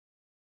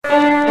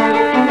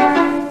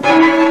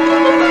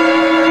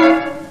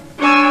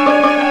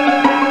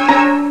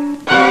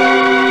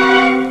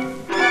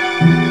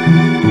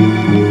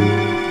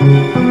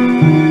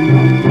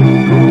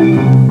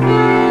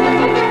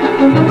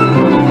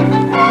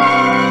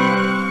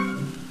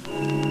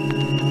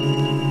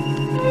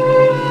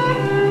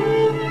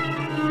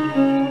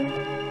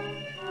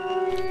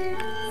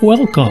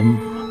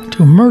Welcome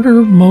to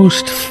Murder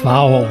Most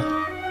Foul,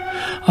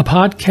 a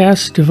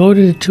podcast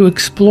devoted to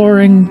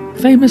exploring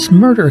famous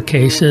murder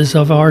cases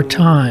of our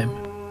time.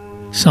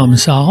 Some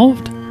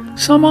solved,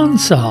 some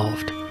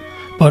unsolved,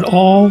 but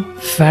all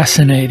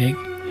fascinating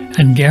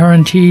and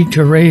guaranteed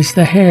to raise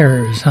the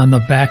hairs on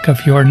the back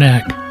of your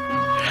neck.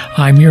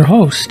 I'm your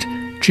host,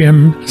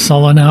 Jim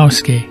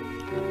Solanowski.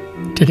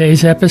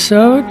 Today's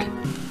episode: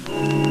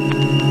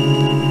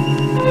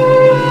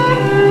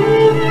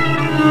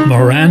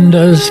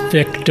 Miranda's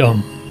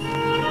Victim.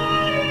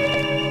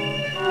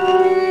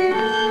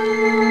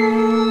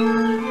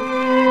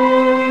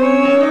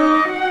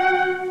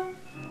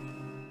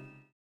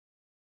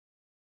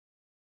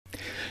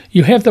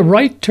 You have the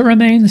right to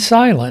remain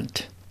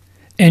silent.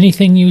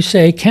 Anything you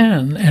say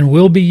can and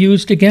will be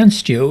used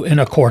against you in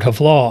a court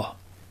of law.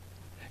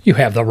 You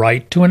have the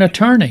right to an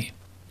attorney.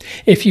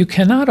 If you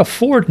cannot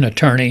afford an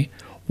attorney,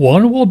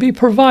 one will be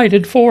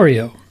provided for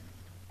you.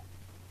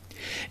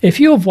 If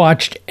you have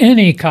watched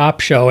any cop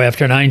show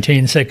after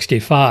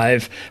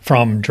 1965,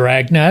 from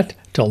Dragnet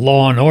to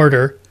Law and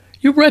Order,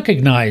 you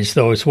recognize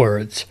those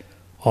words,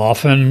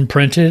 often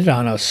printed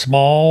on a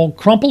small,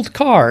 crumpled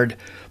card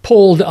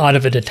pulled out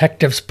of a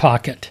detective's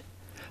pocket.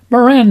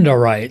 Miranda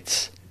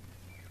rights.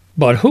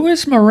 But who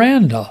is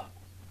Miranda?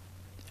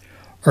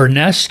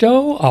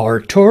 Ernesto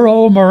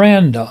Arturo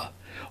Miranda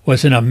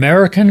was an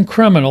American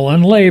criminal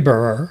and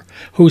laborer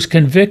whose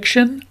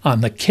conviction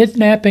on the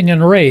kidnapping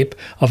and rape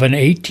of an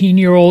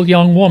 18-year-old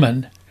young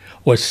woman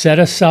was set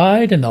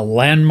aside in the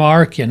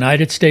landmark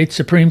United States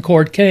Supreme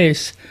Court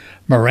case,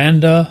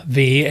 Miranda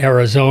v.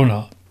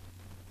 Arizona.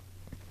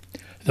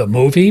 The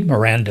movie,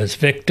 Miranda's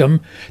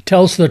Victim,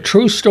 tells the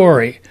true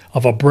story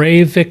of a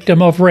brave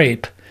victim of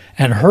rape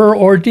and her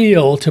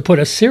ordeal to put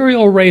a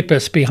serial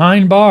rapist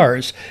behind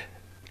bars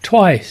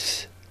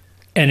twice,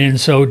 and in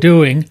so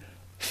doing,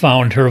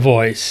 found her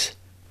voice.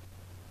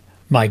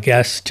 My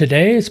guest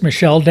today is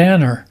Michelle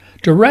Danner,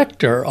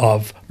 director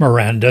of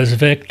Miranda's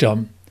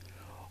Victim.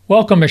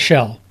 Welcome,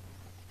 Michelle.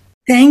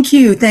 Thank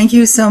you. Thank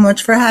you so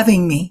much for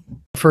having me.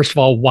 First of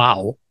all,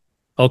 wow.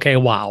 Okay,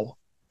 wow.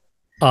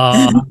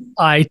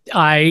 I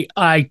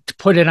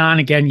put it on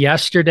again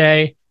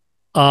yesterday,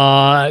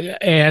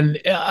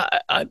 and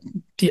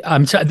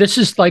I'm sorry, this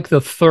is like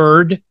the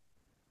third.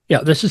 Yeah,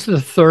 this is the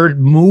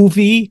third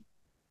movie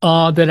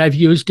that I've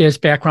used as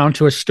background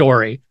to a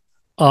story.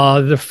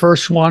 The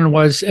first one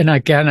was, and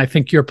again, I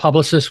think your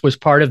publicist was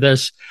part of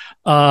this,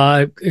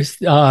 is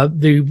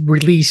the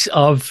release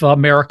of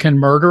American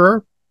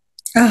Murderer,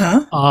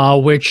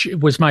 which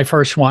was my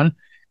first one.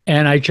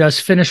 And I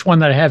just finished one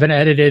that I haven't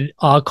edited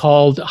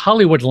called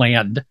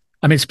Hollywoodland.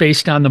 I mean, it's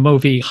based on the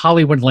movie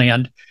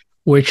Hollywoodland,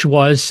 which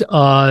was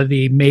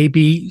the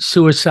maybe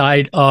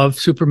suicide of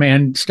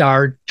Superman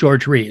star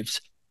George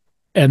Reeves.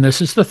 And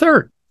this is the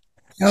third.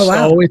 Oh,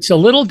 wow. So it's a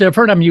little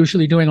different. I'm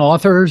usually doing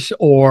authors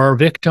or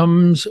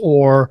victims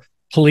or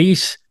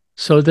police.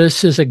 So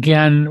this is,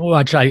 again,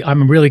 which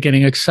I'm really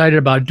getting excited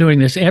about doing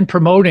this and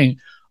promoting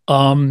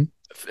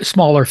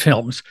smaller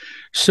films.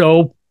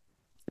 So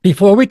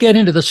before we get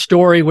into the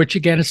story, which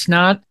again, it's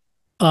not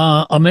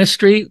a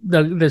mystery,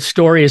 the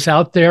story is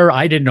out there.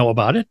 I didn't know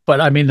about it,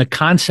 but I mean, the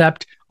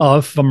concept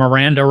of the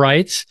Miranda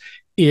rights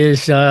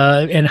is,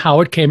 and how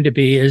it came to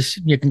be is,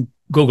 you can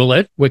Google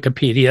it,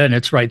 Wikipedia, and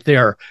it's right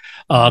there.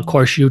 Of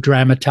course, you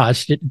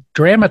dramatized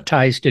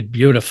it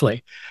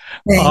beautifully.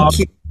 Thank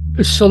you.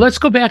 So let's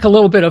go back a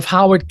little bit of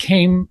how it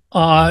came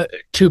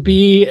to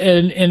be.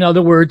 In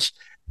other words,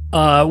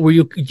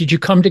 did you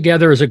come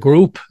together as a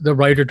group, the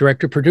writer,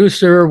 director,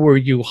 producer? Were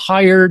you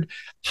hired?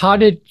 How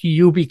did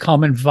you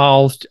become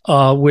involved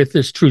with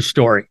this true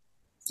story?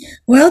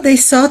 Well, they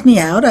sought me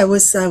out.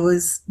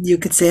 You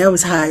could say I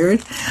was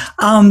hired.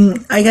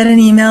 I got an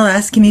email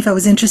asking me if I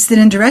was interested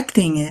in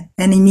directing it.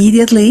 And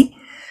immediately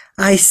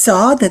I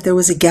saw that there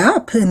was a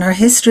gap in our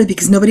history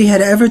because nobody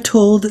had ever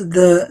told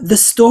the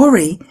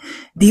story,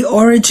 the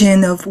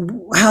origin of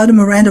how the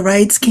Miranda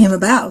rights came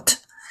about.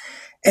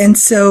 And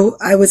so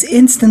I was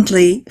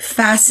instantly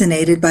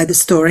fascinated by the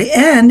story,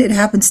 and it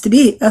happens to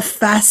be a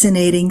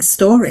fascinating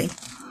story.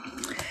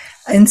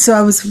 And so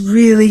I was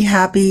really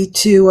happy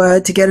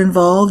to get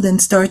involved and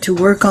start to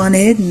work on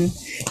it. And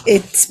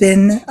it's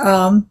been,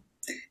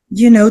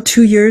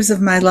 2 years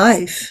of my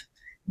life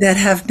that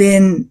have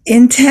been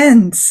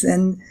intense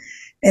and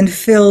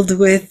filled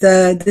with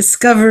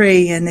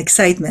discovery and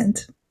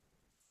excitement.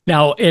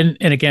 Now, and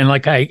again,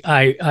 like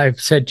I've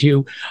said to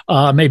you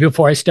maybe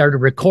before I started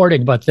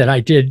recording, but that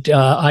I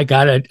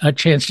got a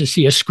chance to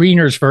see a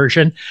screener's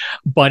version,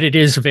 but it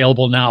is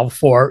available now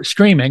for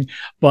streaming.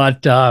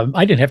 But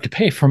I didn't have to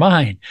pay for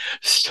mine,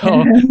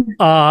 so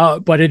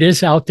but it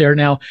is out there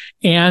now.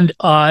 And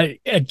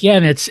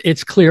again,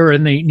 it's clear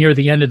near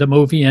the end of the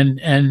movie, and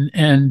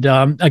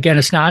again,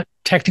 it's not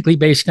technically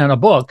based on a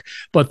book,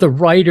 but the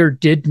writer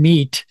did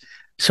meet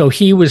So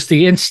he was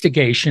the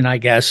instigation, I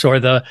guess, or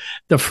the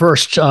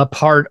first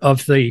part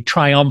of the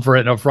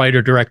triumvirate of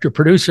writer, director,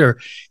 producer.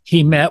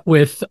 He met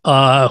with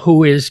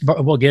who is,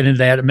 we'll get into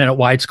that in a minute,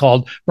 why it's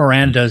called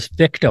Miranda's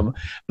victim,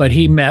 but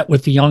he met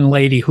with the young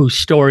lady whose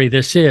story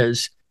this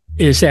is.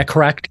 Is that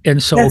correct?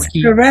 And so That's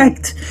he,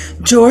 correct.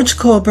 George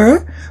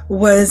Colbert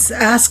was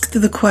asked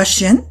the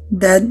question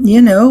that,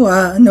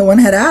 no one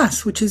had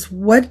asked, which is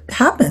what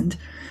happened?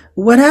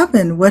 What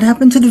happened? What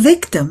happened to the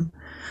victim?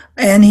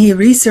 And he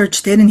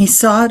researched it and he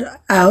sought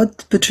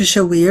out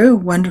Patricia Weir,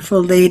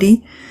 wonderful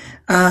lady,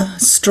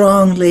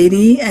 strong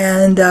lady.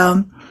 And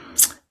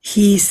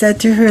he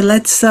said to her,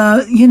 let's,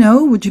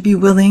 would you be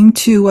willing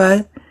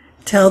to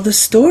tell the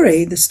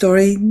story,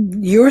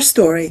 your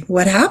story,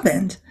 what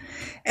happened?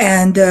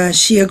 And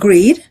she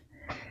agreed.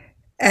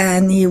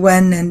 And he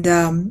went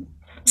and,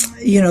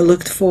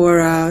 looked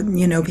for,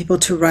 people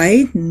to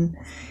write. And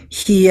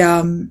he,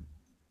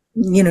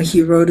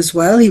 he wrote as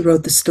well. He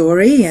wrote the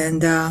story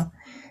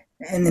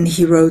and then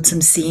he wrote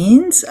some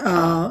scenes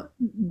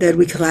that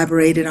we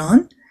collaborated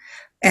on.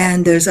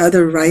 And there's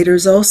other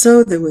writers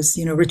also. There was,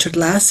 Richard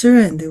Lasser,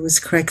 and there was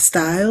Craig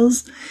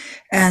Stiles,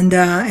 and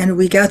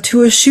we got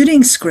to a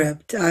shooting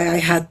script. I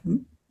had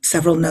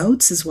several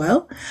notes as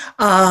well,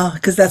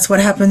 because that's what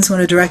happens when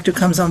a director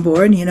comes on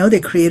board. They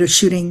create a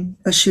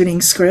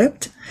shooting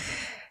script.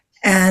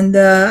 And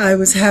I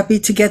was happy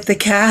to get the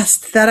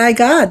cast that I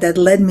got that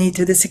led me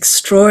to this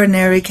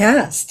extraordinary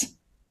cast.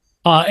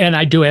 and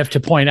I do have to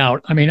point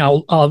out, I mean,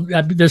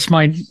 this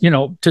might,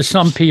 to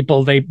some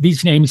people,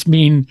 these names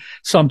mean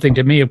something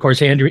to me. Of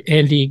course,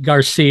 Andy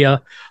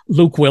Garcia,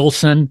 Luke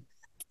Wilson,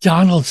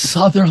 Donald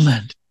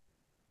Sutherland.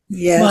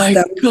 Yes, My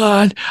that was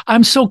God,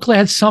 I'm so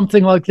glad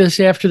something like this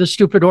after the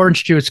stupid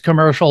orange juice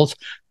commercials.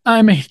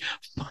 I mean,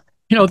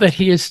 that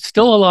he is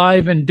still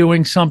alive and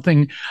doing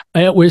something.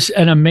 It was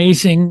an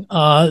amazing,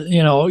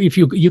 if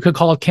you could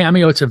call it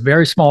cameo. It's a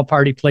very small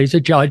part. He plays a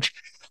judge,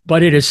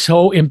 but it is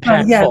so yeah,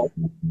 impactful,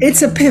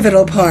 it's a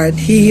pivotal part.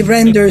 He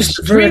renders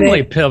the extremely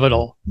verdict.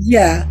 pivotal.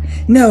 Yeah,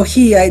 no,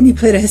 he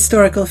played a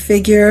historical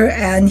figure,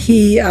 and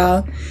he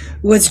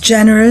was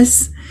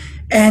generous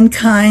and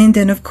kind,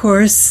 and of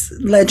course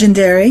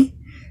legendary.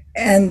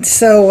 And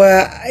so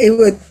it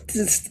would,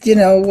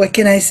 what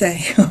can I say?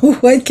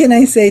 What can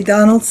I say?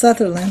 Donald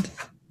Sutherland.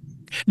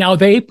 Now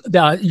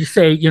you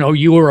say,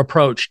 you were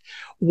approached.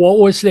 What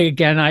was the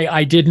again?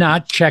 I did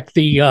not check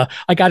I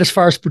got as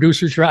far as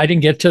producers. I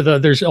didn't get to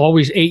there's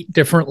always 8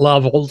 different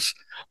levels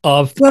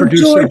of Well,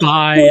 producer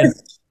by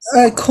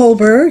and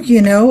Colbert,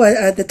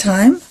 at the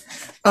time,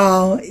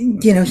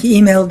 he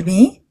emailed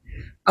me,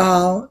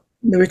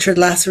 Richard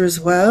Lasser as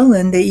well,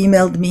 and they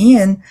emailed me,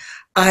 and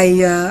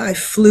I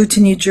flew to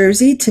New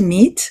Jersey to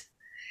meet,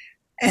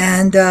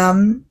 and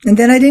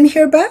then I didn't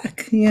hear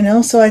back,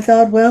 so I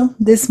thought, well,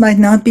 this might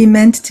not be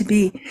meant to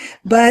be,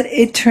 but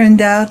it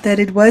turned out that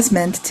it was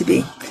meant to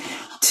be,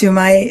 to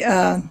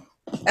my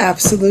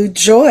absolute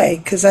joy,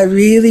 because I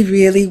really,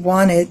 really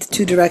wanted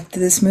to direct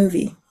this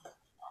movie.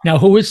 now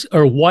who is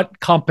or what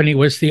company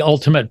was the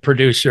ultimate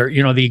producer?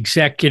 The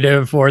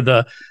executive or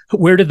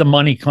where did the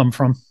money come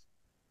from?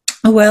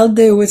 Well,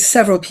 there were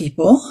several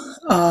people,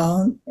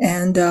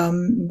 and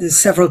there's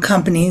several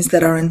companies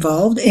that are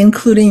involved,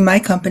 including my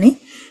company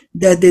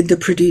that did the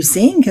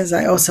producing, because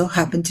I also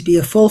happen to be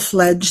a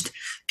full-fledged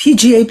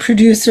PGA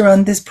producer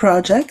on this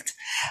project.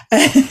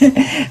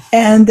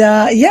 And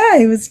yeah,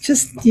 it was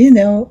just,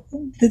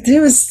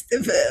 there was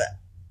an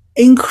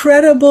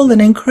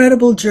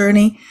incredible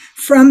journey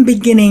from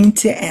beginning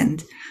to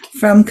end,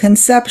 from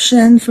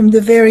conception, from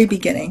the very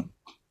beginning.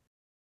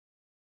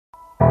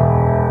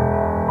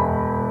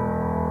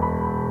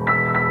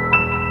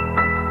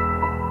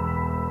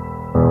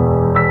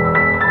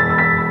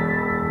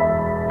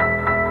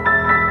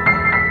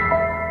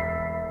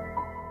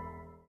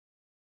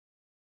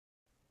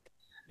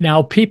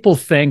 Now people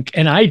think,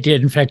 and I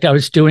did. In fact, I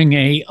was doing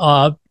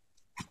I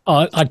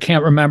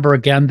can't remember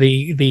again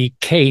the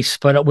case,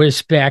 but it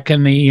was back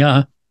in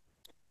the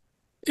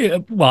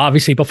well,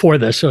 obviously before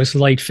this, so it's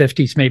late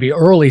 50s, maybe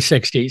early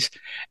 60s.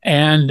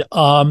 And,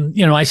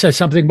 I said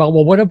something about,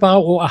 well, what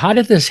about, well, how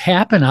did this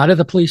happen? How did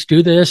the police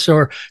do this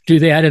or do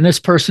that? And this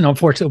person,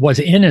 unfortunately, was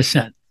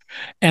innocent.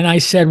 And I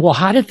said, well,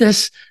 how did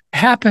this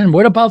happen?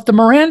 What about the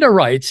Miranda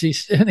rights?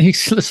 And he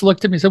just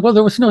looked at me and said, well,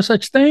 there was no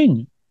such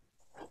thing.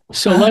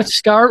 So Uh, let's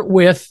start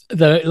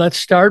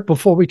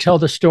before we tell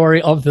the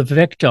story of the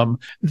victim,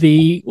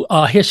 the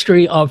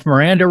history of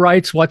Miranda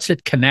rights. What's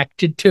it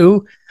connected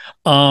to?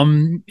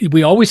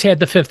 We always had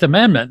the Fifth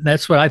Amendment.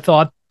 That's what I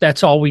thought.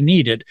 That's all we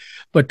needed.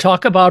 But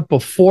talk about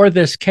before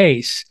this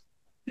case,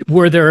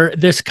 were there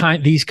these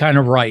kind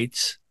of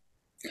rights?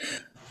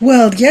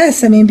 well,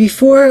 yes, I mean,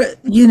 before,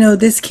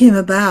 this came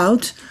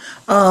about,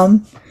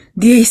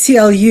 the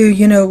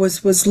ACLU,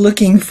 was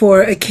looking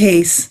for a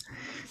case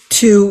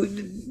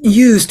to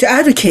use to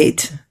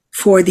advocate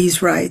for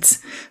these rights,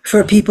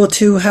 for people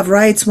to have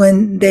rights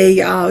when they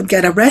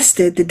get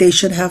arrested, that they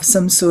should have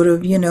some sort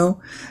of,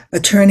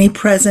 attorney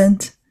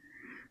present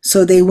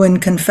so they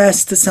wouldn't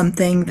confess to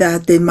something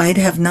that they might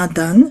have not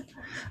done.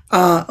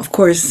 Of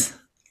course,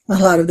 A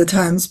lot of the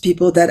times,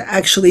 people that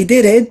actually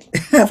did it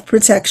have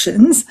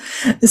protections.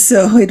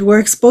 So it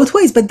works both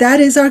ways. But that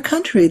is our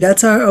country.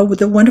 That's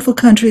the wonderful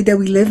country that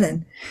we live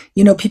in.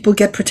 You know, people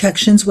get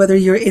protections whether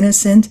you're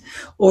innocent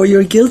or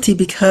you're guilty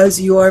because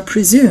you are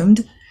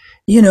presumed,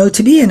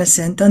 to be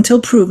innocent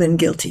until proven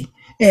guilty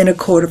in a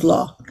court of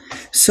law.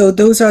 So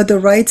those are the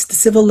rights, the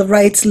civil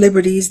rights,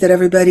 liberties that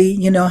everybody,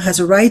 has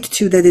a right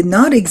to that did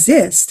not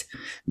exist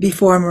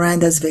before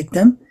Miranda's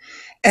victim.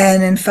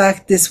 And in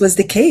fact, this was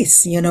the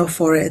case,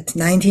 for it.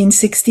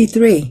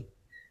 1963,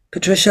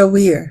 Patricia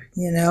Weir,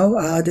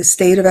 the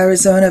state of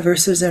Arizona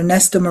versus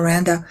Ernesto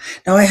Miranda.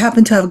 Now, I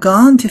happen to have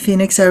gone to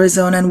Phoenix,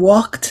 Arizona and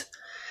walked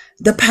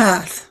the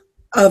path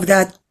of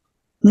that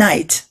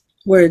night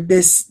where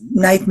this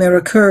nightmare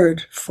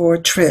occurred for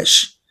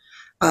Trish.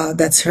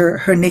 That's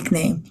her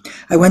nickname.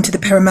 I went to the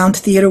Paramount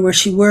Theater where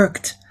she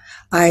worked.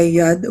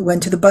 I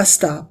went to the bus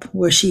stop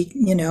where she,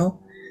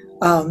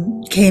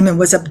 came and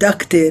was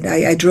abducted.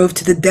 I drove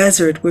to the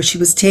desert where she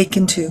was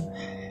taken to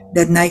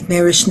that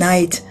nightmarish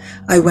night.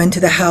 I went to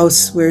the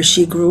house where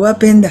she grew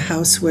up in, the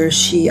house where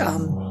she,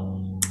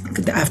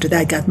 after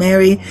that, got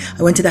married.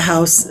 I went to the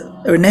house,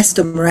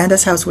 Ernesto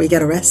Miranda's house, where he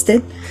got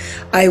arrested.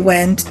 I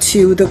went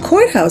to the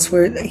courthouse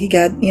where he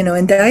got,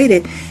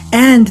 indicted,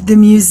 and the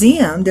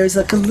museum. There's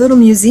like a little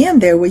museum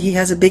there where he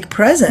has a big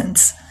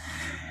presence.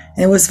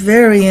 And it was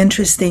very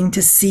interesting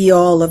to see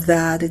all of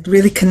that. It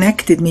really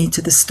connected me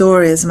to the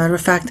story. As a matter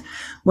of fact,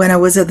 when I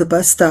was at the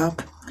bus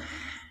stop,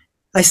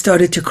 I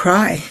started to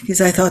cry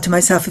because I thought to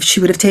myself, if she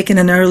would have taken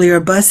an earlier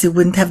bus, it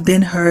wouldn't have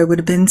been her. It would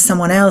have been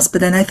someone else. But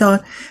then I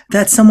thought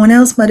that someone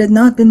else might have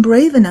not been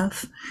brave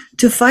enough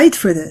to fight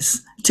for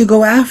this, to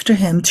go after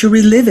him, to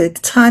relive it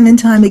time and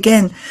time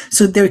again,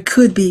 so there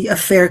could be a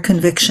fair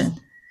conviction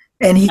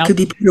and he Now, could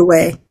be put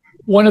away.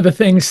 one of the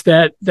things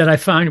that I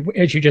find,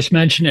 as you just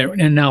mentioned it,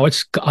 and now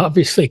it's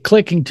obviously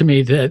clicking to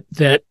me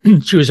that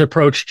she was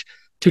approached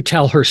to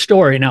tell her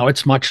story. Now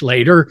it's much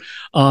later.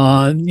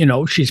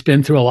 She's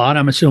been through a lot,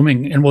 I'm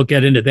assuming, and we'll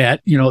get into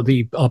that,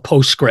 the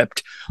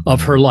postscript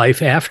of her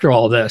life after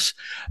all this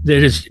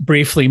that is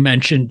briefly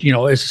mentioned,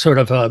 as sort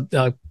of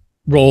a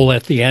role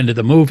at the end of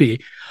the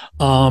movie.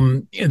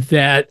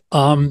 That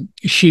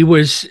she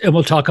was, and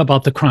we'll talk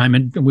about the crime,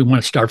 and we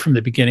want to start from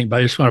the beginning, but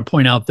I just want to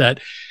point out that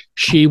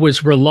she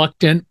was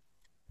reluctant,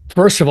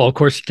 first of all, of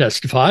course, to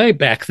testify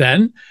back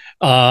then.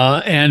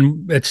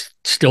 And it's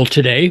still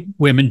today.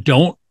 Women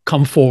don't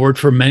come forward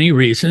for many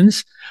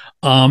reasons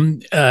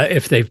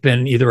if they've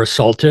been either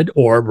assaulted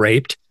or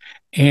raped.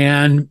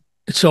 And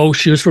so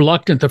she was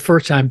reluctant the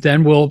first time.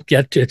 Then we'll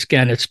get to it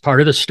again. It's part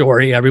of the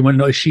story. Everyone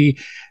knows she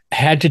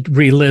had to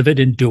relive it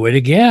and do it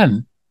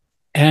again.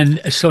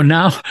 And so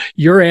now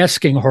you're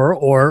asking her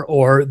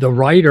or the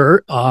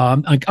writer,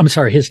 I'm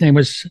sorry, his name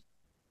was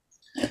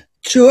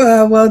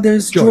Sure. Well,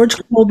 there's George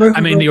Colbert.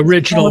 I mean, the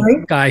original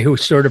guy who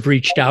sort of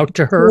reached out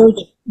to her.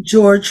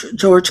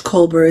 George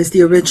Colbert is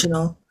the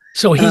original.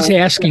 So he's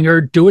asking her,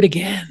 do it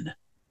again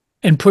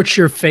and put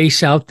your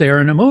face out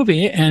there in a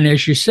movie. And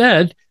as you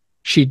said,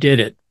 she did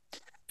it.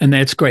 And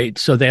that's great.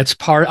 So that's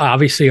part,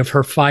 obviously, of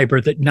her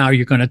fiber that now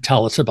you're going to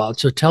tell us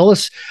about. So tell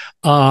us,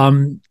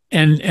 and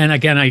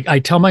again, I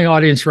tell my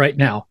audience right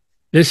now,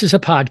 this is a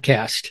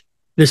podcast.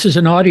 This is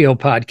an audio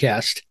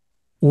podcast.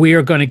 We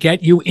are going to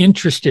get you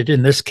interested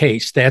in this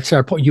case. That's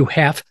our point. You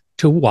have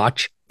to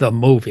watch the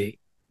movie.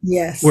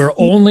 Yes. We're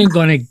only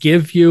going to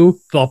give you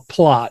the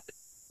plot,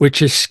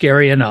 which is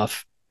scary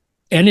enough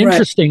and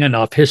interesting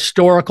enough,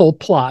 historical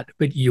plot,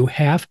 but you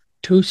have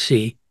to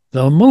see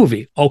the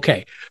movie.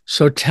 Okay.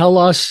 So tell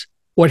us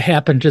what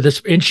happened to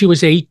this. And she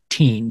was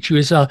 18. She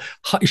was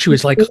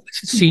like a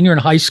senior in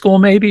high school,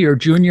 maybe, or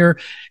junior.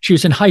 She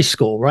was in high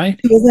school, right?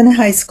 She was in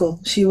high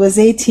school. She was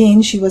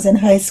 18. She was in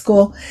high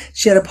school.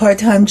 She had a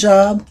part-time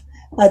job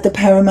at the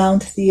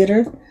Paramount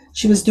Theater.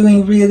 She was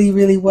doing really,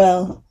 really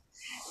well.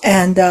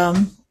 And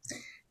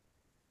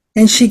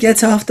she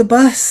gets off the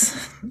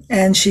bus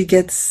and she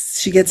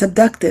gets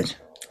abducted.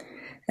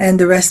 And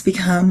the rest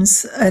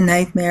becomes a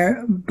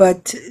nightmare,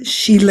 but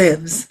she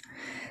lives.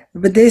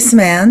 But this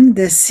man,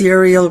 this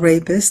serial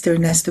rapist,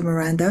 Ernesto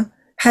Miranda,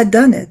 had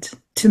done it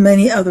to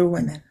many other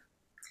women.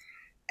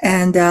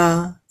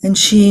 And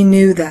she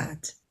knew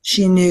that.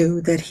 She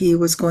knew that he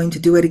was going to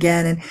do it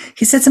again. And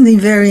he said something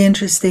very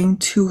interesting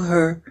to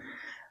her.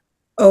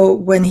 Oh,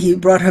 when he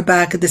brought her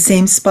back at the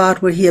same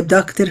spot where he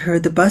abducted her,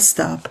 the bus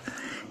stop,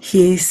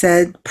 he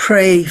said,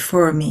 "Pray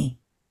for me."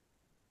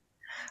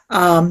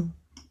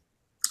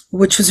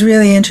 Which was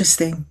really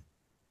interesting,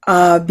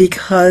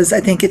 because I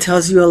think it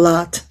tells you a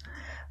lot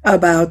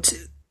about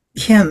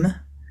him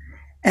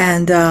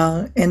and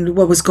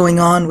what was going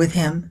on with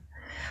him.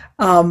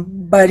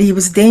 But he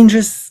was a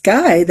dangerous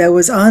guy that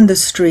was on the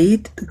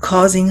street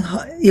causing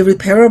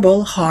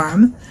irreparable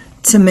harm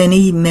to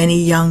many,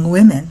 many young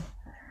women.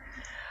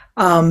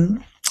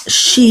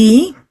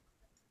 She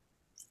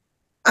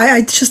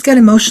I just got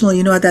emotional,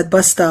 at that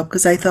bus stop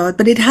because I thought,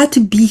 but it had to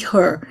be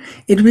her.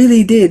 It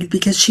really did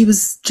because she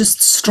was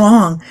just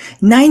strong.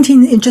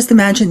 Just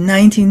imagine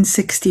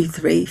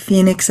 1963,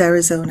 Phoenix,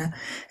 Arizona.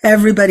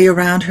 Everybody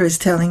around her is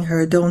telling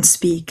her, don't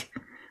speak.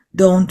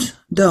 Don't.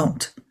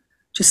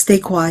 Just stay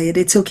quiet.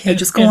 It's okay.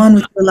 Just go And on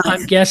with your I'm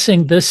life.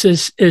 guessing this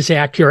is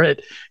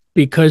accurate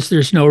because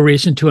there's no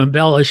reason to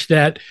embellish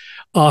that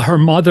her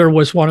mother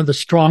was one of the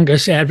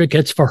strongest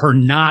advocates for her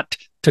not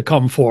to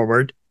come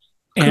forward.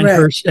 And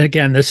her, Correct.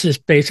 again, this is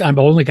based, I've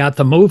only got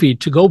the movie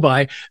to go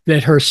by,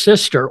 that her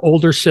sister,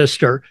 older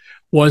sister,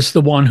 was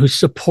the one who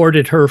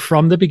supported her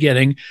from the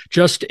beginning.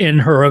 Just in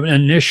her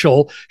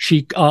initial,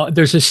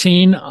 there's a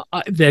scene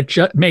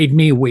that made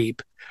me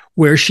weep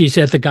where she's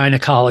at the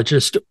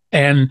gynecologist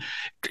and,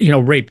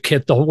 rape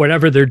kit,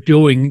 whatever they're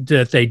doing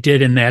that they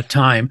did in that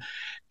time.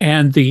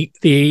 And the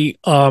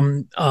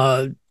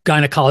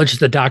gynecologist,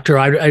 the doctor,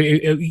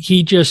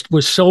 he just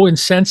was so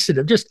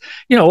insensitive, just,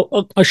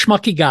 a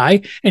schmucky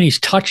guy, and he's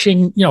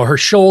touching, her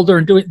shoulder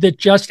and doing that.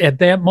 Just at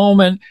that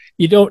moment,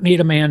 you don't need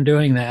a man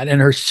doing that.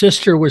 And her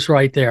sister was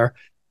right there.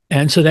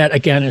 And so that,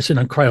 again, is an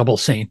incredible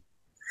scene.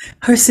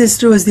 Her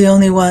sister was the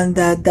only one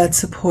that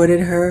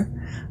supported her.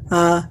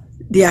 Uh,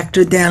 the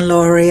actor Dan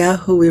Lauria,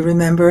 who we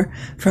remember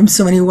from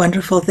so many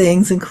wonderful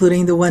things,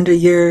 including The Wonder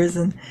Years,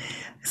 and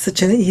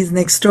he's an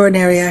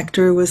extraordinary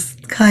actor, was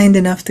kind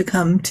enough to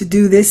come to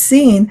do this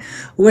scene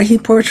where he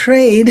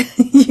portrayed,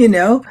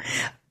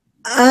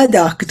 a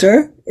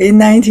doctor in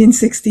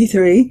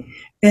 1963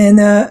 in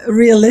a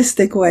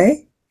realistic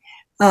way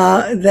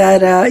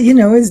that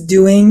is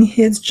doing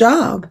his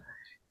job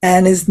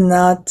and is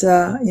not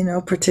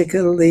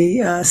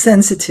particularly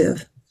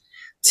sensitive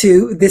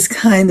to this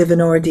kind of an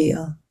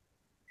ordeal.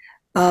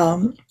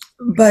 Um,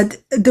 but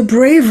the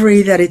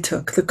bravery that it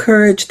took, the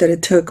courage that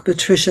it took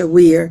Patricia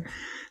Weir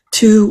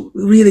to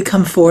really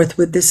come forth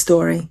with this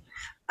story.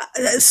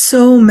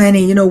 So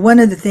many, one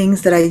of the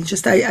things that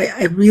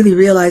I really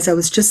realized, I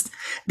was just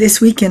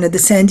this weekend at the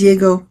San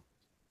Diego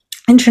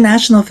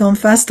International Film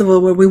Festival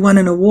where we won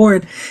an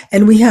award,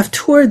 and we have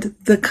toured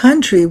the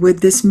country with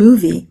this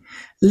movie,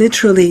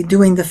 literally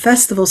doing the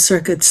festival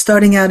circuit,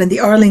 starting out in the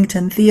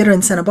Arlington Theater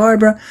in Santa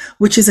Barbara,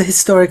 which is a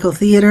historical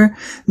theater,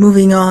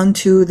 moving on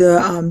to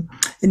the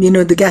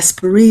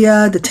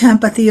Gasparilla, the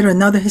Tampa Theater,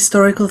 another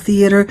historical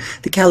theater,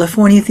 the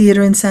California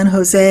Theater in San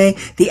Jose,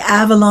 the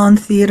Avalon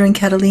Theater in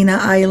Catalina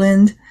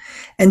Island,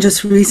 and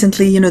just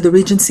recently, the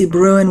Regency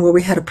Bruin, where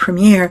we had a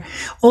premiere.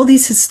 All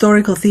these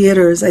historical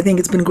theaters, I think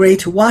it's been great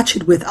to watch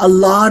it with a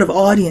lot of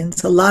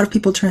audience. A lot of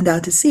people turned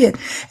out to see it.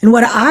 And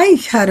what I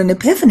had an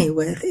epiphany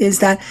with is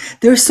that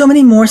there are so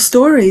many more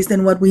stories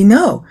than what we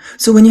know.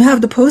 So when you have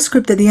the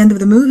postscript at the end of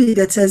the movie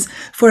that says,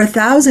 for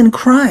 1,000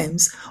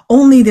 crimes,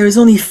 there's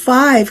only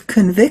 5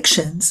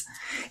 convictions,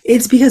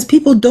 it's because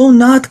people do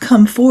not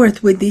come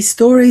forth with these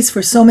stories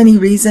for so many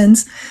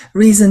reasons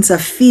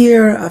of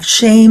fear, of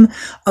shame,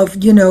 of,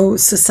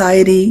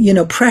 society,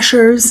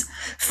 pressures,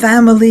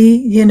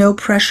 family,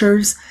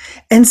 pressures.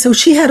 And so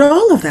she had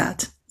all of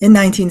that in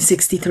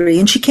 1963,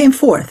 and she came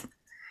forth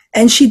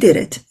and she did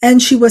it,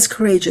 and she was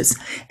courageous,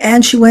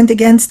 and she went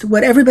against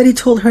what everybody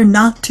told her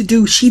not to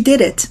do. She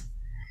did it.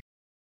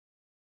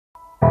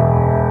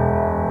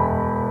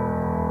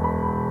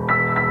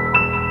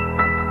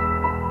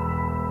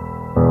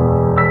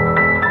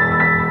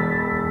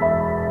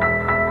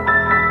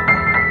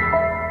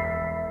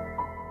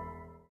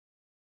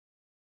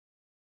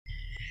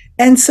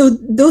 And so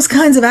those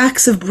kinds of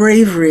acts of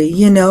bravery,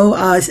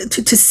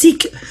 to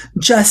seek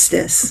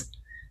justice,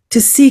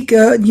 to seek,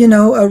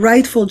 a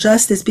rightful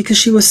justice, because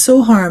she was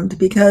so harmed.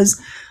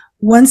 Because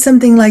once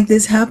something like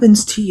this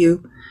happens to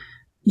you,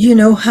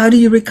 how do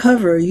you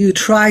recover? You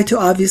try to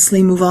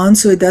obviously move on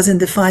so it doesn't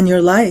define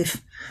your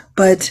life,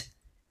 but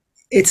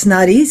it's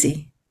not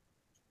easy.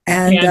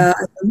 And And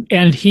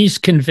and he's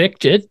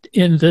convicted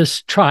in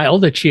this trial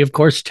that she, of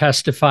course,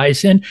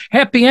 testifies in.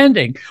 Happy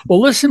ending.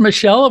 Well, listen,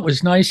 Michelle, it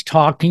was nice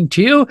talking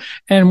to you.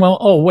 And well,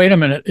 oh, wait a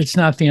minute. It's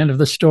not the end of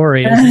the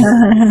story, is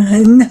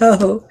it?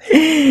 no,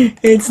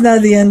 it's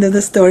not the end of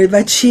the story.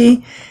 But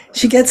she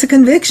gets a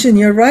conviction.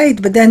 You're right.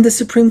 But then the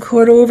Supreme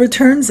Court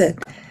overturns it,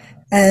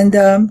 and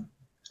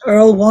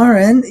Earl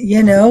Warren,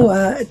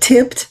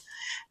 tipped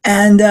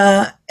and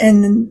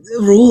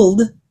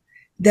ruled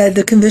that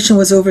the conviction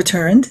was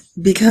overturned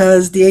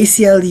because the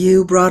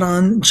ACLU brought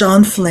on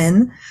John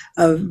Flynn,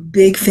 a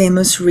big,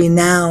 famous,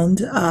 renowned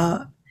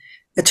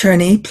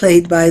attorney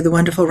played by the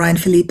wonderful Ryan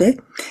Felipe,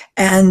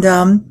 and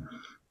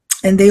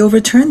they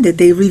overturned it.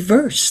 They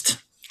reversed.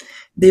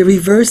 They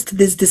reversed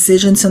this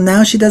decision, so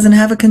now she doesn't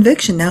have a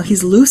conviction. Now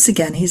he's loose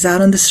again. He's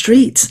out on the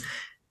streets.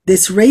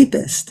 This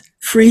rapist,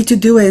 free to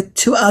do it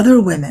to other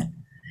women.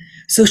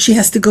 So she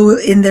has to go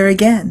in there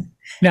again.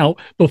 Now,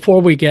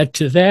 before we get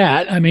to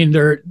that, I mean,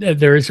 there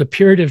is a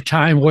period of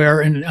time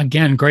where, and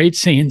again, great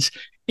scenes.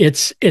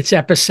 It's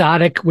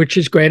episodic, which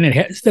is great. And it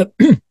has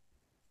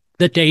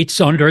the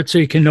dates under it, so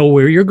you can know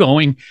where you're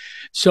going.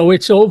 So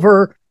it's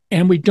over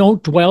and we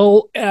don't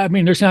dwell. I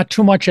mean, there's not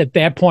too much at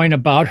that point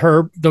about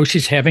her, though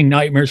she's having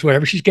nightmares,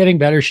 whatever. She's getting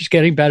better. She's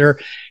getting better.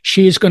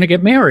 She's going to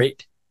get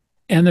married.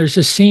 And there's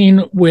a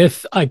scene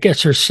with, I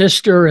guess, her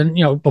sister,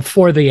 and,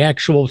 before the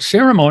actual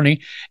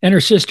ceremony. And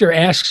her sister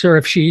asks her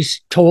if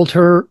she's told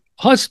her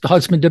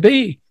husband to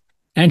be.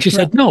 And she Right.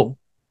 said no,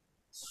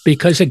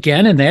 because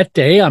again, in that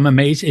day, I'm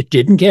amazed it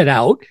didn't get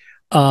out.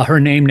 Her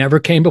name never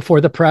came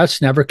before the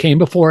press, never came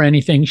before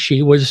anything.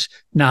 She was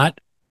not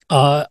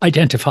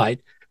identified.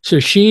 So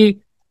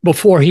she,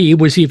 before he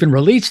was even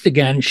released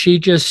again, she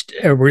just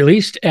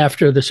released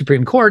after the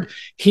Supreme Court.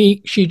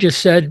 She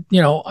just said,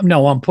 no,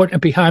 I'm putting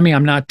it behind me.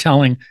 I'm not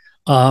telling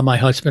my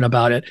husband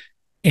about it.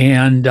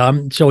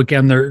 And so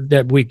again,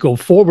 that we go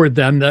forward,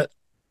 then that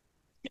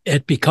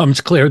it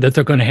becomes clear that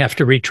they're going to have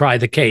to retry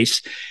the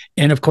case.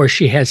 And of course,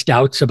 she has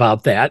doubts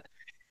about that.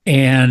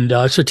 And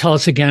so tell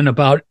us again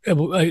about,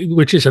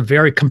 which is a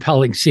very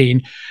compelling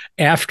scene,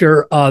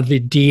 after the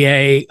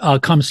DA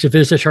comes to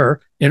visit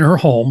her in her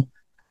home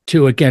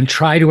to again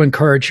try to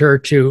encourage her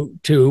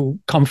to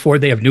come forward.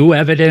 They have new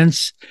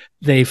evidence.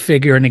 They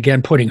figure, and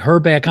again, putting her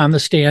back on the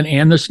stand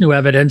and this new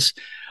evidence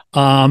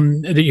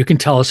that you can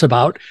tell us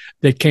about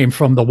that came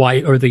from the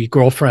wife or the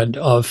girlfriend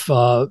of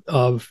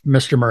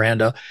Mr.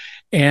 Miranda.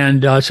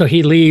 And so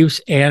he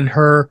leaves, and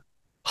her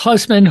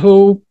husband,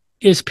 who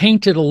is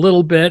painted a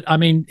little bit, I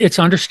mean, it's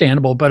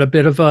understandable, but a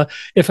bit of a,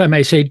 if I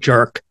may say,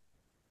 jerk.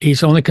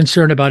 He's only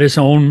concerned about his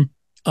own,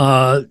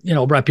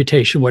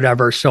 reputation,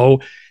 whatever.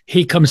 So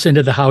he comes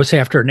into the house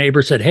after a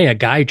neighbor said, "Hey, a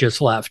guy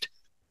just left,"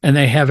 and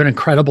they have an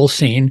incredible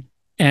scene.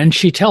 And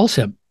she tells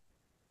him,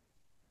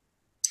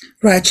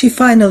 Right. She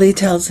finally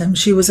tells him.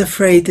 She was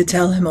afraid to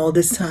tell him all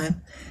this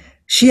time.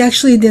 She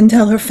actually didn't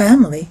tell her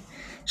family.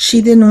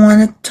 She didn't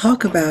want to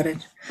talk about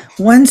it.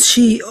 Once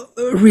she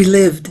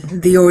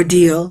relived the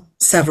ordeal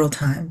several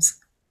times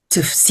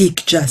to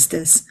seek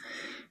justice,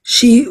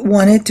 she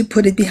wanted to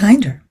put it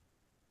behind her.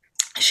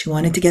 She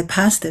wanted to get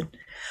past it.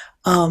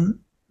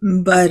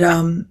 But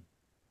like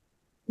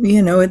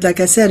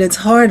I said, it's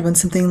hard when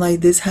something like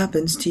this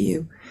happens to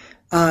you.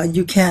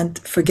 You can't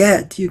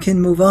forget. You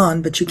can move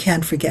on, but you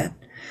can't forget.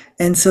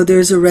 And so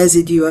there's a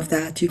residue of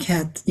that. You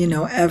can't,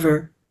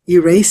 ever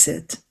erase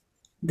it,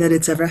 that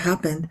it's ever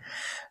happened.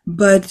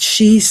 But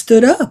she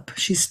stood up.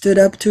 She stood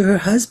up to her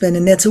husband,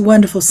 and that's a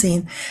wonderful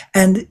scene.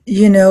 And,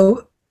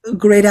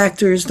 great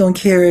actors don't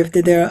care if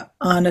they're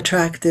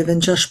unattractive.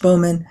 And Josh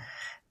Bowman,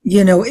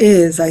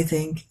 is, I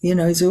think,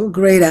 he's a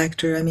great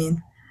actor. I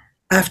mean,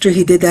 after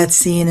he did that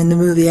scene in the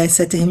movie, I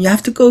said to him, "You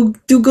have to go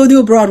do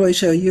a Broadway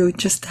show. You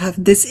just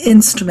have this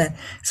instrument,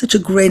 such a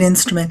great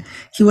instrument."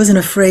 He wasn't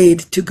afraid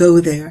to go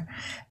there.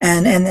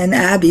 And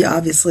Abby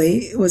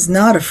obviously was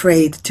not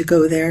afraid to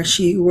go there.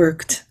 She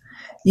worked,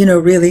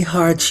 really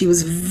hard. She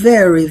was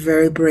very,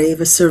 very brave,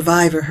 a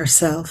survivor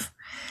herself.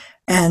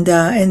 And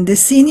the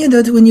scene,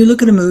 when you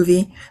look at a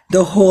movie,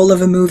 the whole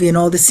of a movie and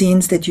all the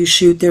scenes that you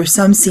shoot, there are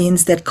some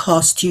scenes that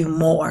cost you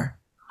more,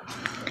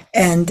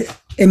 and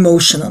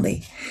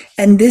emotionally.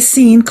 And this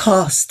scene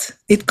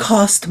it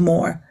cost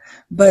more,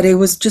 but it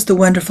was just a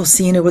wonderful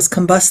scene. It was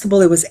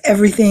combustible. It was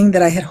everything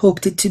that I had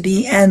hoped it to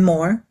be and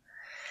more.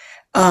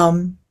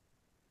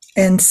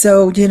 And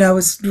so, I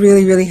was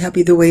really, really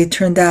happy the way it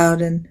turned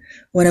out. And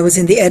when I was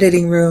in the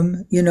editing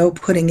room,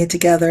 putting it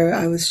together,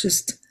 I was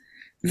just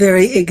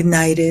very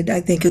ignited.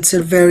 I think it's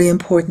a very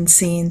important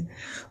scene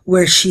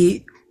where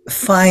she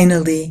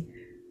finally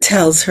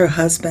tells her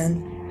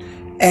husband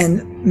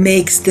and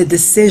makes the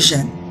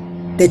decision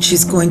that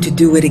she's going to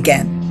do it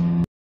again.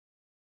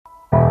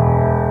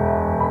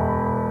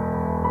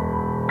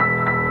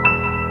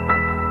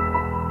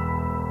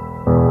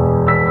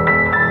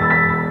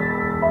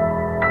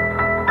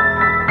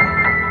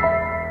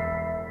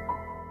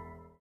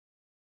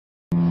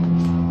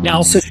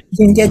 now, So she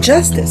can get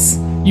justice.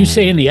 you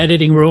say in the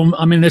editing room,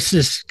 I mean, this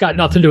has got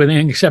nothing to do with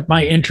anything except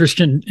my interest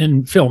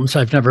in films.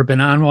 I've never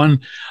been on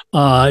one,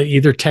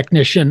 either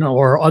technician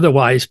or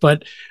otherwise,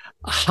 but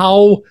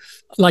how,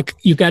 like,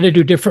 you got to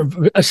do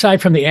different,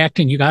 aside from the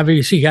acting, you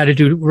obviously got to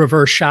do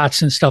reverse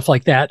shots and stuff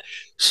like that.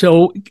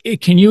 So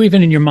can you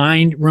even in your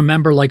mind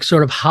remember, like,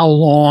 sort of how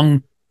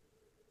long,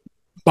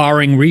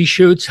 barring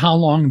reshoots, how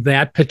long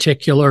that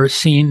particular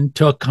scene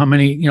took? How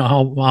many,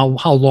 how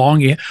long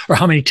you, or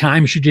how many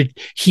times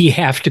he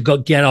have to go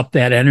get up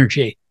that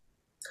energy?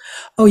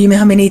 Oh, you mean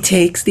how many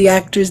takes the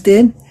actors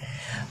did?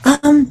 I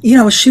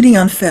was shooting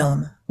on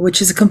film,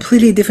 which is a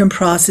completely different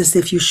process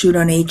if you shoot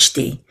on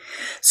HD.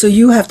 So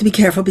you have to be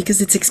careful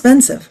because it's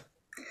expensive.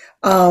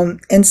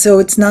 And so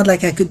it's not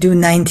like I could do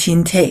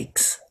 19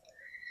 takes.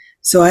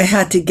 So I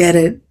had to get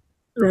it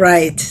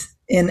right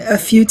in a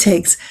few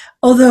takes.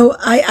 Although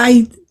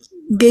I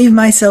gave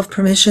myself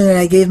permission, and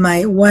I gave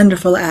my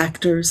wonderful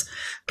actors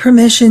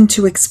permission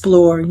to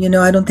explore.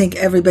 I don't think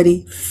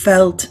everybody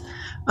felt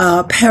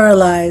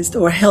paralyzed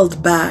or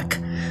held back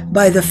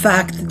by the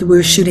fact that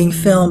we're shooting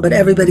film, but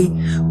everybody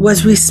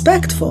was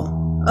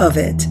respectful of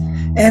it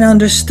and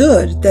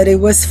understood that it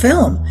was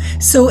film.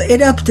 So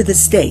it upped the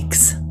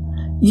stakes.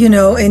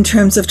 in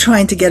terms of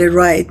trying to get it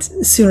right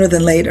sooner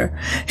than later,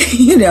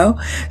 you know.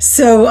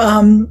 So,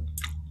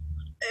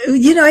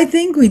 I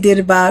think we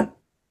did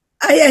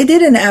I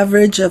did an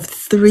average of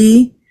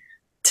 3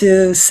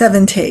 to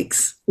 7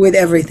 takes with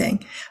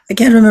everything. I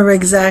can't remember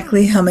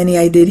exactly how many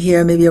I did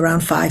here, maybe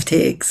around 5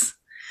 takes,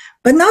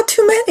 but not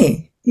too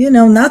many,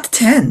 not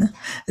 10.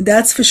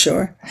 That's for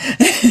sure.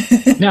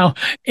 Now,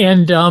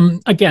 and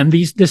again,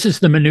 this is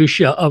the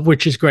minutia of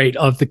which is great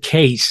of the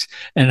case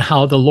and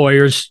how the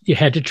lawyers you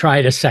had to try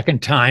it a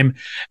second time,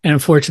 and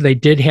unfortunately, they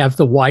did have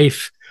the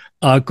wife,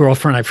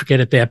 girlfriend. I forget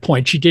at that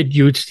point. She did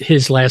use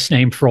his last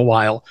name for a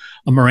while,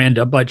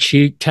 Miranda, but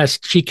she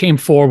came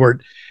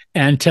forward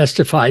and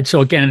testified.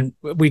 So again,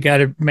 we got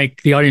to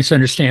make the audience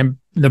understand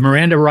the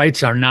Miranda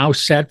rights are now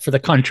set for the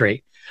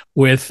country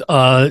with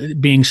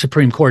being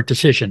Supreme Court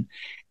decision.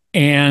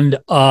 And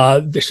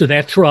so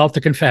that threw out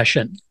the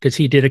confession because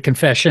he did a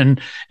confession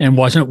and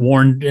wasn't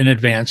warned in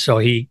advance.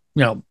 So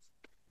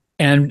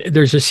and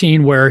there's a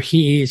scene where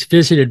he's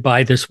visited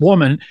by this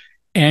woman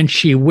and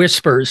she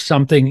whispers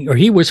something, or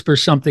he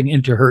whispers something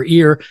into her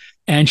ear,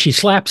 and she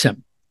slaps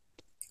him.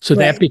 So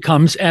that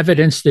becomes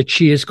evidence that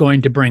she is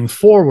going to bring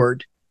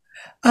forward.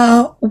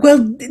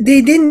 Well,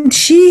 they didn't.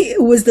 She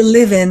was the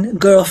live-in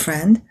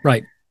girlfriend,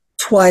 right?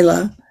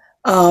 Twyla,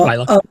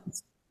 Twyla.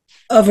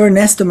 Of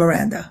Ernesto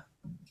Miranda.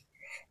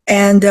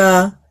 And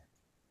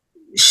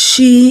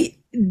she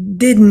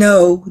did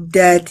know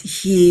that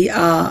he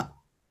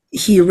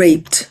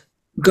raped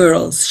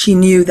girls. She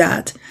knew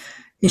that,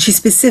 and she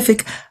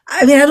specific.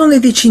 I mean, I don't know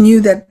that she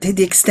knew that to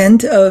the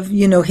extent of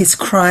his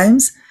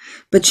crimes,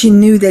 but she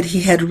knew that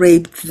he had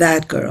raped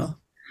that girl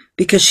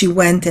because she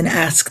went and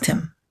asked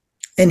him,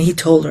 and he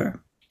told her.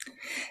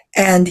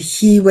 And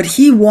what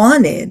he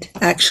wanted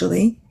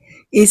actually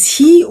is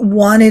he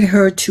wanted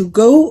her to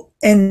go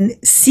and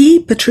see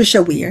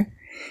Patricia Weir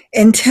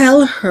and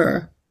tell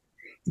her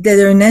that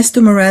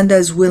Ernesto Miranda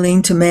is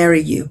willing to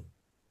marry you.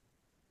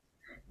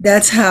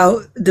 That's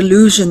how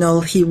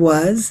delusional he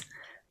was,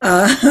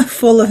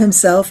 full of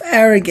himself,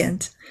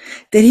 arrogant,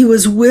 that he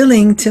was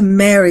willing to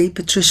marry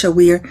Patricia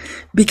Weir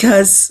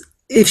because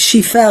if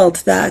she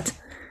felt that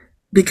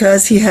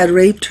because he had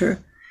raped her,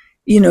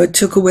 it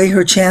took away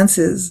her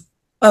chances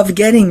of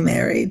getting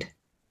married.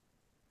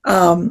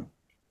 It's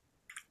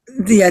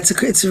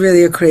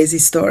really a crazy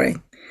story.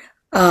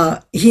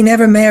 He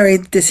never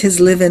married his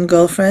live-in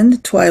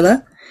girlfriend,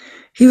 Twyla.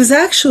 He was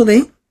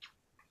actually,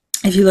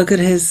 if you look at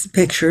his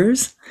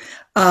pictures,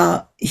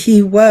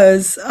 he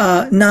was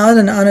not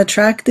an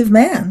unattractive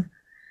man.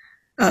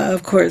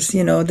 Of course,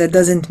 that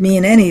doesn't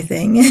mean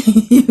anything.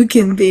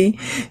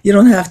 You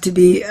don't have to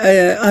be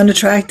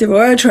unattractive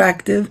or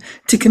attractive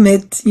to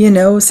commit,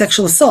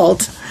 sexual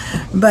assault.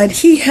 But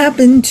he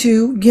happened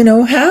to,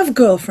 have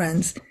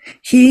girlfriends.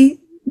 He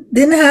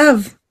didn't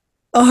have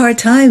a hard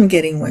time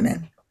getting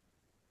women.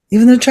 He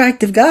was an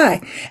attractive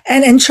guy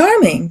and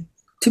charming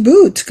to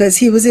boot because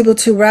he was able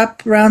to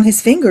wrap around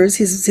his fingers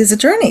his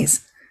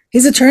attorneys.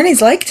 His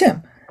attorneys liked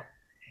him.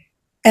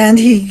 And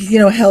he,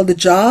 held a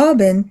job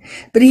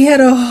but he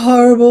had a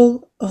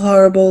horrible,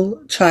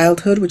 horrible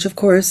childhood, which of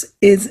course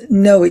is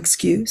no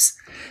excuse.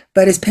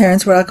 But his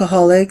parents were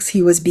alcoholics.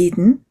 He was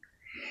beaten.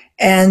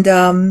 And,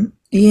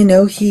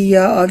 he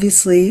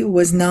obviously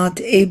was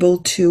not able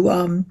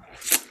to,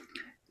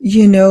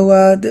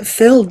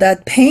 filled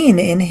that pain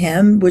in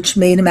him, which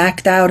made him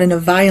act out in a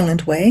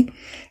violent way.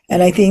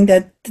 And I think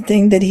that the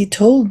thing that he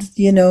told,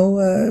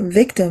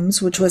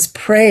 victims, which was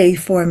pray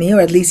for me,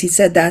 or at least he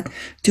said that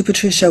to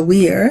Patricia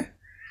Weir,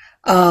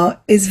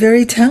 is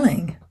very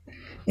telling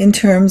in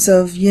terms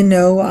of,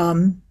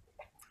 the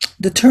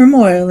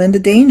turmoil and the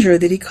danger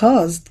that he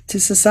caused to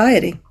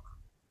society.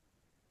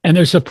 And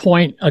there's a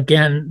point,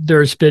 again,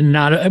 there's been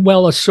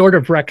a sort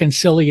of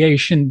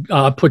reconciliation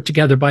put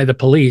together by the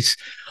police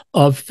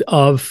of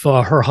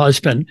her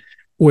husband,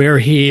 where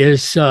he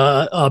is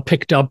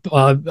picked up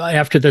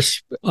after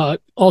this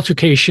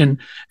altercation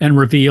and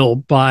reveal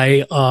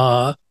by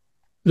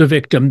the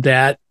victim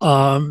that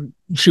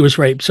she was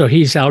raped. So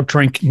he's out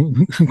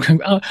drinking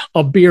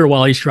a beer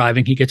while he's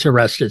driving. He gets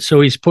arrested.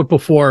 So he's put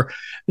before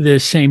the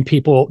same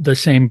people, the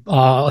same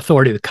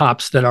authority, the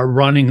cops that are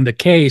running the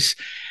case.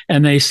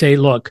 And they say,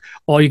 look,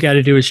 all you got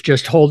to do is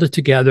just hold it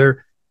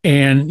together.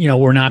 And,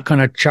 we're not going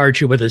to charge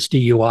you with this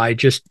DUI,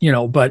 just,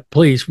 but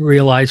please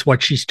realize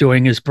what she's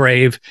doing is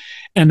brave.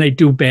 And they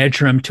do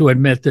badger him to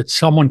admit that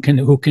someone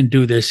who can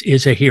do this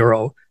is a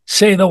hero.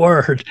 Say the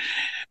word.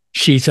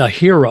 She's a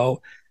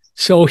hero.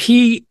 So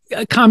he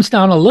calms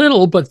down a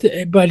little, but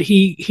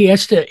he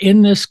has to,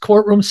 in this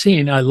courtroom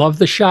scene, I love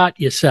the shot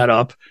you set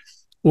up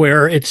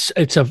where it's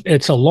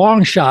a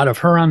long shot of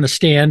her on the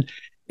stand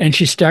and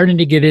she's starting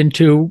to get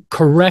into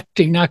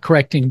not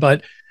correcting,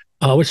 but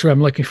what's what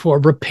I'm looking for?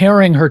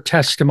 Repairing her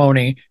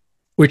testimony,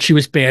 which she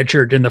was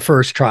badgered in the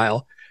first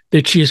trial,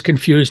 that she is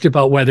confused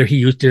about whether he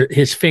used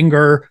his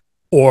finger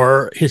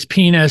or his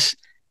penis.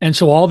 And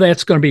so all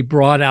that's going to be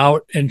brought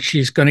out and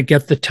she's going to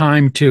get the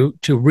time to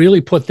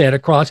really put that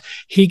across.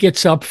 He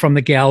gets up from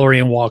the gallery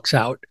and walks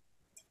out.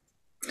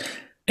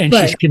 And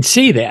right. She can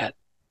see that.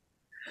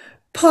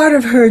 Part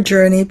of her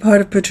journey,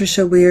 part of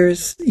Patricia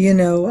Weir's,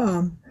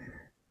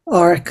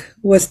 arc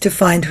was to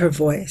find her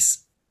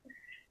voice.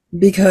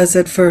 Because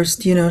at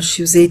first,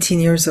 she was 18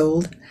 years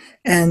old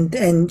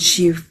and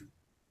she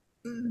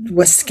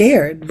was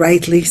scared,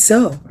 rightly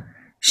so.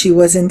 She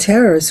was in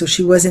terror, so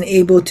she wasn't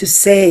able to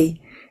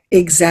say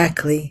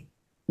exactly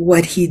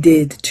what he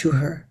did to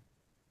her.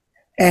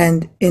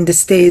 And in the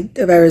state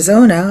of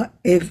Arizona,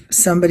 if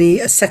somebody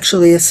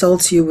sexually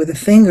assaults you with a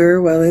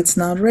finger, well, it's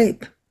not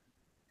rape.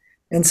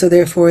 And so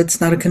therefore it's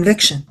not a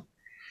conviction.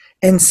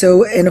 And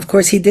of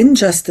course, he didn't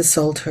just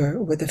assault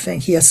her with a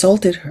finger, he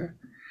assaulted her.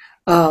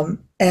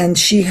 And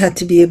she had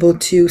to be able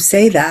to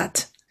say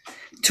that,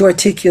 to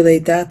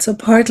articulate that. So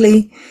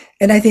partly,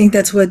 and I think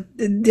that's what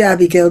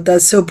Abigail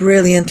does so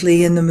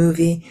brilliantly in the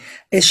movie,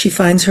 is she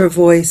finds her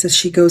voice as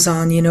she goes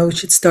on.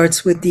 It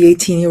starts with the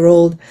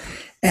 18-year-old,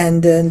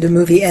 and then the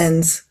movie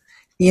ends,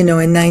 in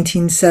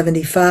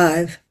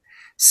 1975.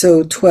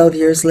 So 12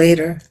 years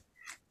later.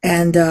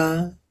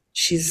 And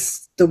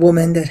she's the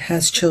woman that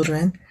has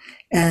children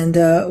and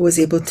was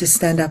able to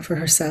stand up for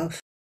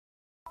herself.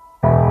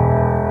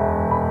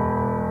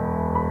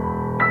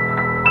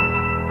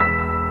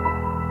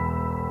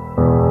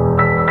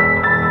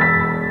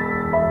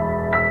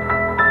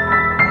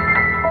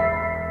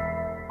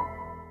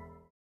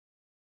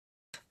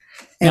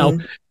 Now,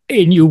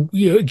 And and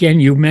you again,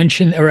 you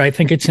mentioned, or I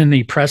think it's in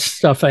the press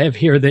stuff I have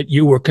here, that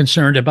you were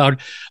concerned about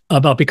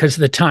because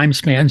of the time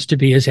spans to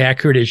be as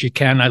accurate as you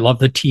can. I love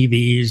the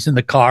TVs and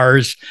the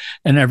cars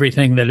and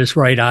everything that is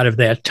right out of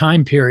that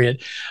time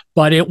period.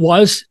 But it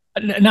was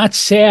not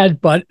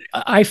sad, but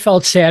I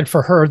felt sad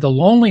for her, the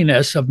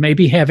loneliness of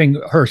maybe having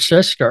her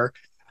sister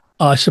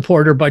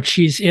support her, but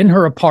she's in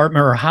her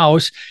apartment or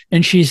house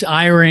and she's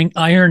ironing,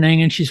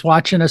 and she's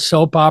watching a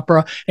soap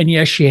opera. And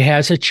yes, she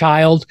has a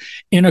child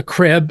in a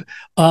crib.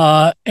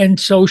 And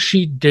so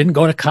she didn't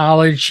go to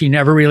college. She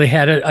never really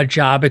had a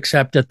job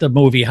except at the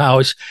movie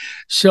house.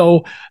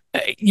 So,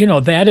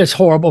 that is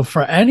horrible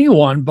for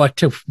anyone, but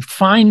to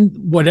find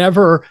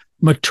whatever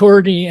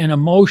maturity and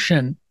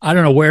emotion, I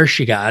don't know where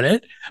she got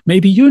it.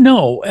 Maybe,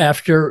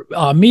 after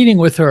meeting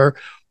with her,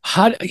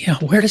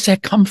 where does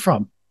that come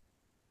from?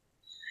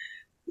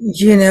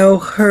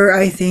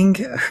 I think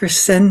her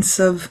sense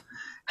of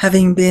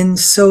having been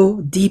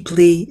so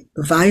deeply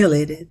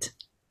violated.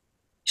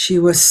 She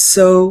was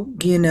so,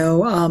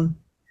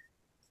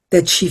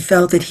 that she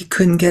felt that he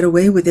couldn't get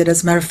away with it.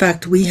 As a matter of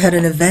fact, we had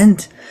an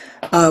event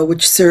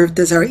which served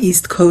as our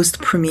East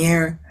Coast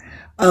premiere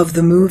of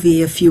the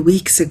movie a few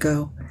weeks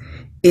ago.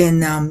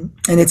 And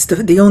it's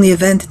the only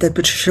event that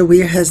Patricia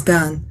Weir has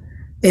done.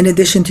 In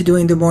addition to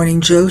doing the Morning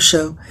Joe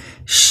show,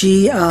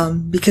 she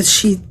because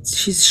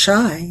she's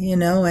shy,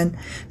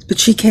 but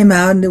she came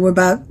out and there were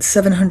about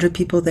 700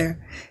 people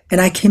there, and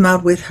I came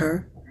out with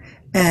her,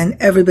 and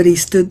everybody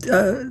stood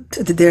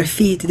to their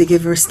feet to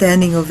give her a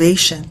standing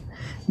ovation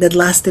that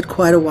lasted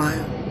quite a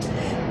while.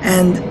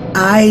 And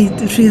I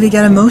really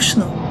got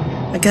emotional.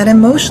 I got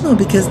emotional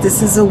because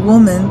this is a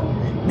woman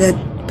that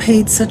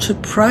paid such a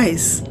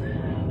price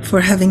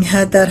for having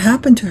had that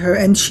happen to her.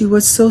 And she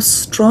was so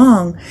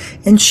strong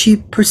and she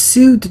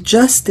pursued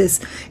justice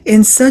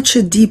in such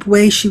a deep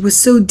way. She was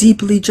so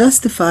deeply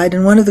justified.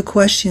 And one of the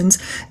questions,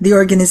 the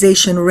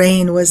organization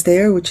RAIN was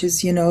there, which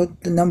is, the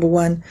number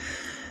one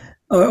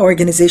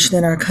organization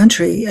in our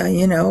country,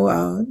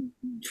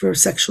 for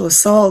sexual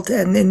assault.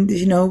 And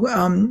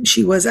then,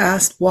 she was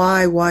asked,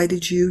 why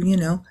did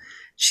you,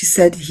 she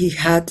said he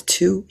had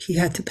to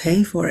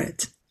pay for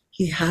it.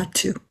 He had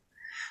to.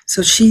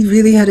 So she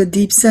really had a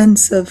deep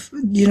sense of,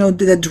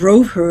 that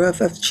drove her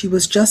of she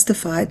was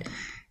justified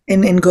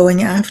in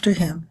going after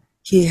him.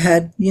 He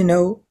had,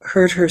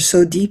 hurt her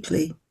so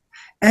deeply.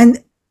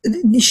 And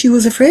she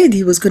was afraid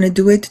he was going to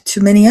do it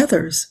to many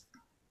others.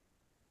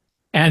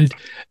 And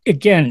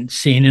again,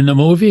 seen in the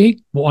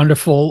movie,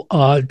 wonderful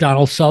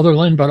Donald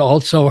Sutherland, but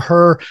also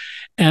her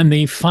and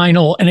the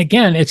final. And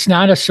again, it's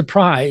not a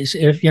surprise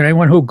if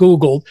anyone who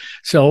Googled.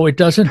 So it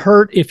doesn't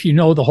hurt if you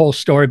know the whole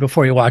story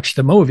before you watch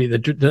the movie.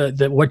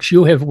 The what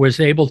you have was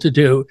able to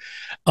do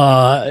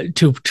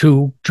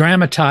to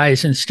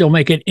dramatize and still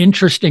make it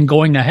interesting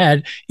going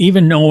ahead,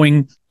 even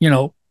knowing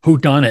who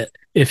done it,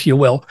 if you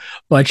will.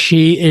 But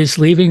she is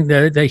leaving.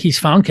 He's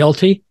found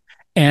guilty,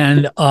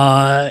 and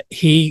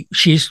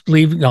she's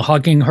leaving,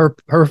 hugging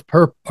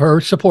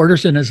her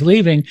supporters, and is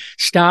leaving,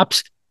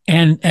 stops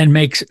and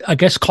makes, I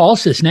guess,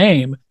 calls his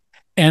name,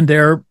 and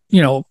they're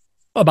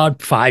about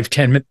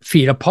 5-10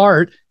 feet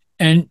apart,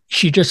 and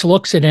she just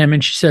looks at him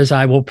and she says,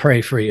 "I will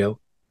pray for you."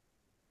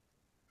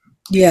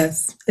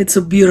 Yes, it's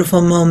a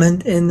beautiful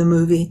moment in the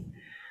movie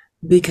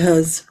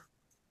because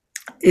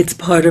it's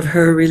part of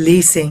her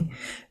releasing,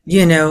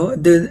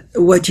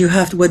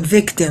 what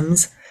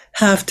victims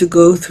have to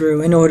go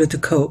through in order to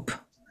cope.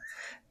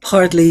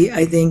 Partly,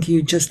 I think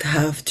you just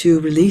have to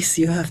release,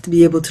 you have to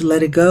be able to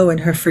let it go,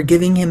 and her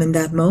forgiving him in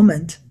that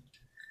moment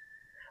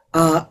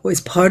was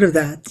part of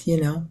that,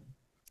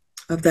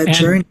 of that And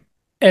journey.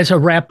 as a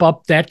wrap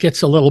up, that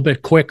gets a little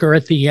bit quicker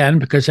at the end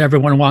because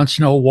everyone wants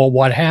to know, well,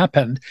 what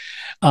happened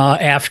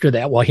after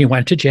that? Well, he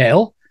went to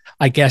jail.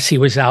 I guess he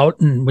was out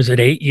and was it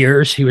 8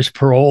 years? He was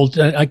paroled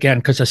again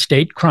because of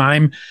state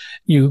crime.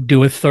 You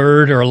do a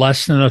third or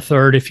less than a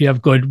third if you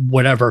have good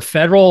whatever.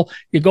 Federal,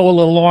 you go a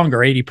little longer,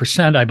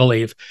 80%, I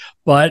believe.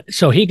 But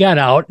so he got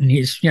out and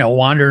he's,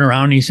 wandering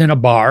around. He's in a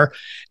bar.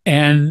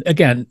 And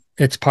again,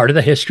 it's part of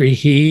the history.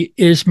 He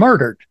is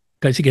murdered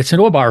because he gets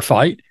into a bar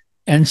fight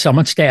and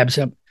someone stabs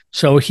him.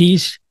 So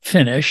he's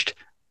finished.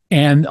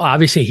 And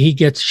obviously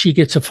she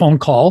gets a phone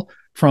call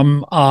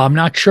from, I'm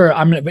not sure.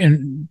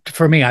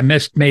 For me, I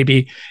missed,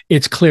 maybe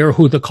it's clear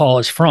who the call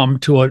is from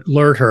to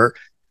alert her,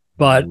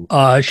 but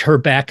her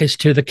back is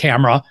to the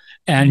camera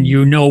and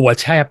you know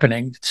what's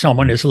happening.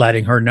 Someone is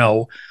letting her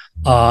know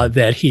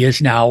that he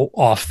is now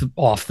off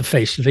the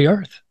face of the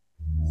earth.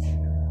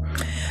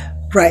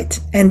 Right.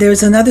 And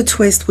there's another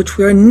twist, which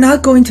we're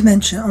not going to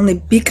mention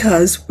only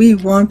because we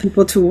want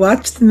people to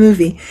watch the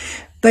movie.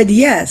 But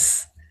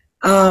yes,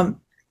 I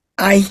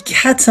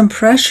had some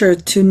pressure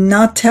to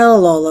not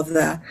tell all of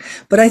that.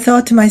 But I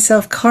thought to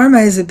myself, karma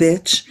is a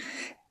bitch.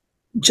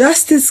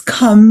 Justice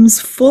comes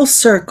full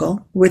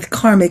circle with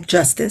karmic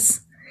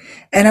justice.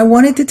 And I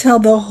wanted to tell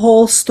the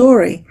whole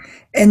story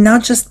and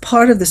not just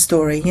part of the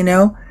story,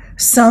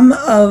 Some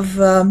of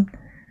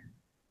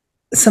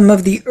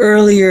the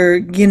earlier,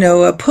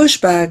 a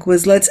pushback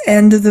was let's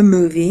end the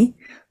movie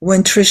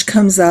when Trish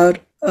comes out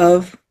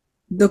of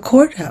the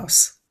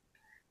courthouse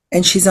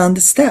and she's on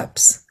the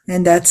steps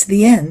and that's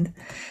the end.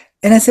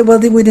 And I said, well,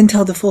 we didn't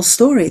tell the full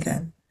story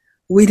then.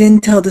 We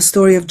didn't tell the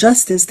story of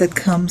justice that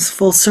comes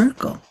full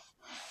circle.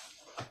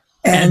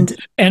 And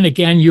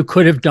again, you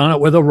could have done it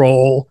with a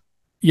role,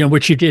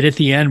 which you did at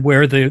the end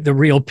where the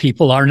real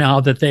people are now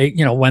that they,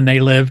 when they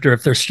lived or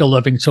if they're still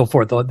living, so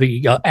forth,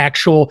 the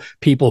actual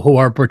people who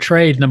are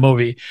portrayed in the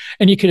movie.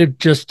 And you could have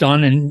just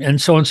done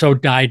and so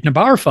died in a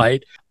bar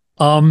fight.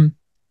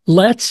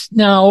 Let's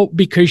now,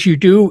 because you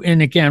do,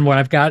 and again, what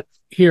I've got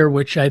here,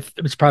 which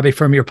it's probably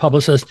from your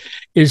publicist,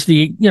 is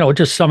the,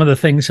 just some of the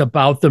things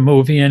about the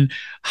movie and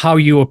how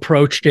you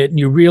approached it. And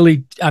you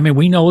really,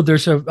 we know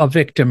there's a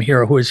victim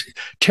here who is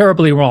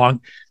terribly wrong,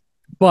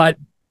 but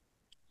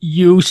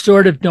you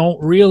sort of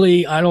don't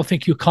really, I don't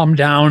think you come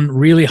down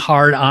really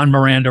hard on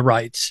Miranda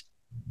rights.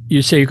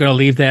 You say you're going to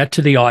leave that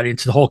to the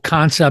audience, the whole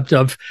concept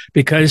of,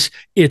 because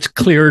it's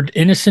cleared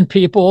innocent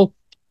people.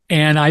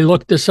 And I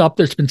looked this up.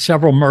 There's been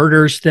several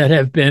murders that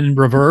have been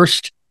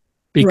reversed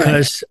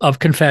because of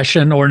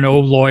confession or no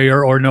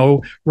lawyer or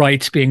no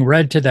rights being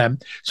read to them.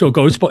 So it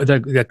goes,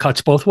 that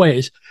cuts both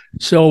ways.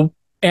 So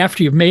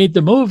after you've made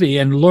the movie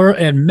and learned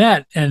and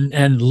met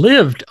and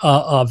lived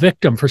a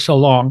victim for so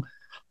long,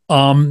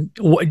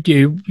 what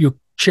do you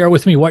share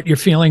with me what you're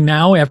feeling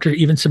now after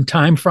even some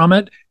time from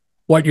it?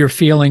 What your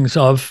feelings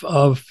of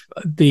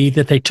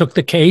that they took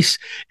the case?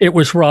 It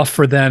was rough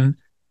for them,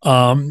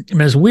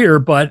 Ms. Weir,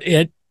 but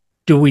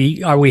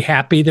are we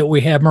happy that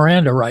we have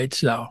Miranda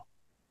rights now?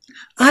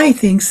 I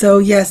think so.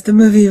 Yes, the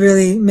movie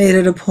really made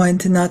it a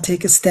point to not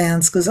take a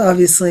stance because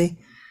obviously,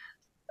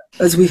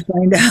 as we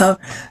find out,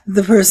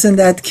 the person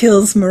that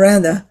kills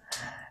Miranda,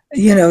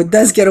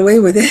 does get away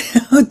with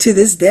it to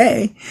this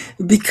day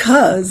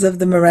because of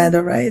the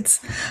Miranda rights.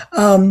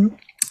 And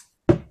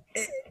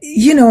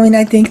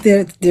I think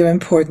they're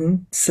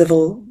important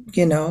civil,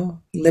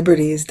 civil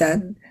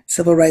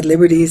right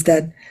liberties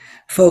that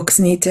folks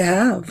need to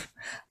have.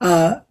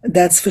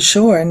 That's for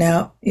sure.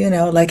 Now,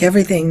 like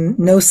everything,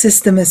 no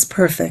system is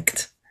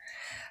perfect.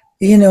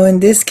 In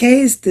this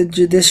case, the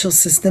judicial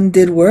system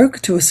did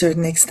work to a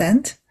certain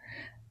extent.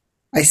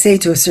 I say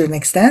to a certain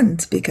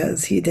extent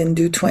because he didn't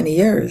do 20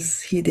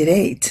 years, he did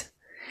 8.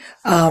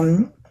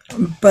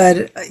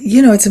 But,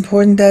 it's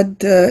important that,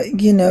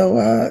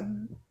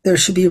 there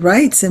should be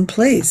rights in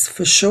place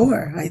for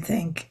sure, I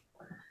think.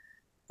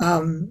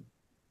 That's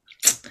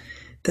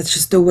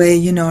just the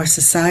way, our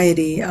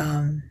society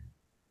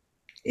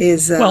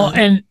is. Well,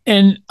 and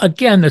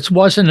again, this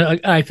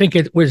wasn't, I think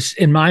it was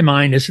in my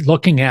mind is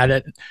looking at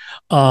it,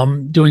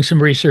 doing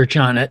some research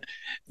on it,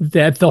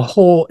 that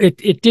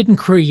it didn't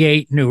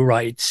create new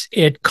rights.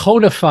 It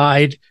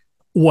codified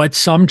what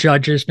some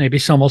judges, maybe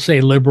some will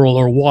say liberal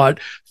or what,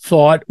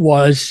 thought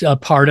was a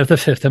part of the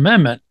Fifth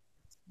Amendment,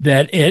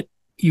 that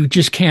you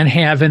just can't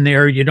have in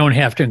there, you don't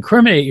have to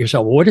incriminate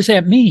yourself. Well, what does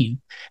that mean?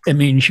 It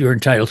means you're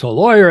entitled to a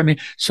lawyer.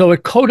 So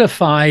it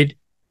codified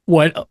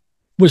what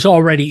was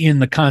already in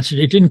the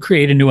Constitution. It didn't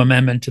create a new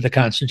amendment to the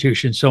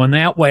Constitution. So in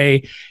that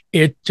way,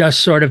 it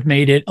just sort of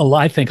made it,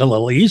 I think, a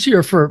little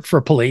easier for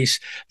police.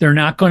 They're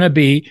not going to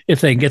be,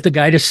 if they can get the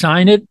guy to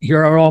sign it,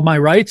 here are all my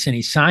rights, and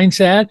he signs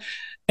that,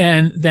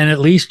 and then at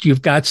least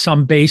you've got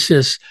some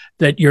basis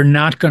that you're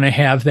not going to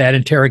have that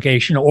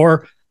interrogation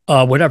or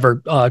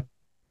whatever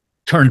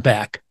turned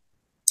back.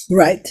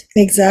 Right,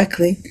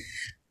 exactly.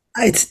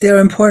 They're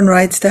important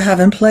rights to have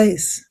in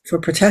place for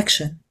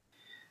protection.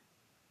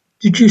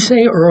 Did you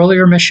say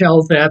earlier,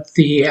 Michelle, that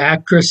the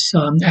actress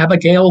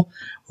Abigail,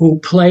 who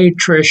played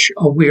Trish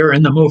Weir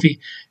in the movie,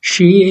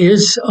 she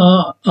is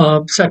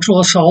a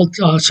sexual assault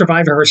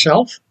survivor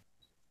herself.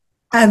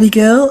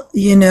 Abigail,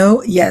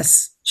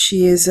 yes,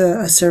 she is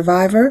a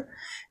survivor,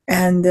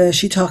 and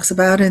she talks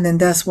about it, and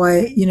that's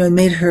why it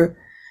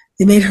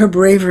made her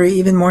bravery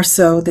even more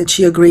so that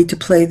she agreed to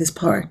play this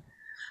part,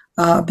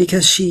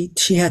 because she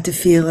had to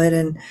feel it,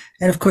 and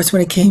of course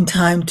when it came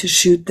time to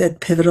shoot that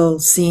pivotal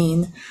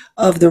scene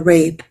of the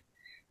rape,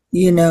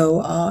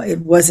 it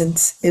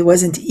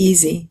wasn't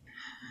easy,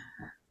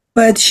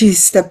 but she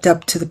stepped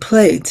up to the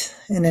plate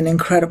in an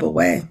incredible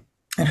way,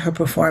 and her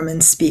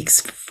performance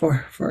speaks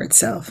for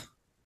itself.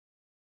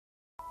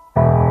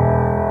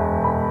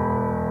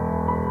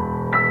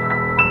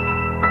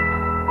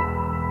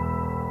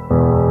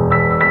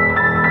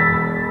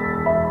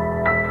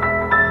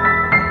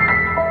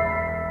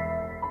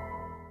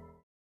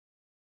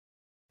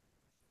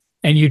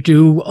 And you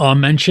do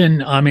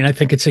mention, I mean, I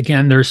think it's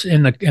again, there's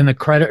in the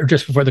credit, or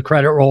just before the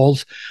credit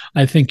rolls,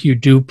 I think you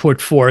do put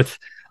forth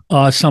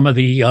some of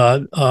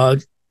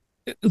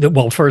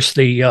well, first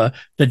the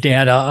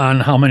data on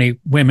how many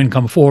women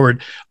come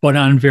forward, but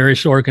on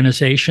various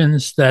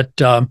organizations that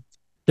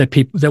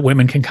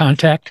women can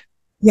contact.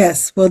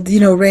 Yes, well,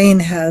 Rain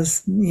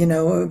has,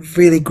 a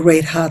really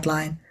great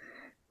hotline.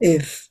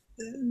 If,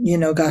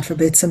 God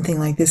forbid something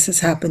like this has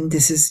happened,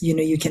 this is,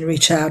 you can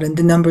reach out, and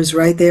the number's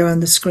right there on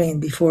the screen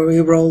before we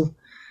roll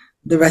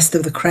the rest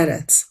of the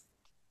credits.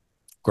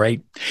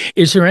 Great.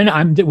 Is there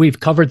any? We've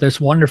covered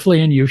this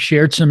wonderfully, and you've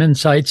shared some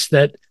insights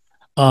that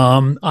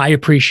I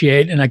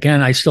appreciate. And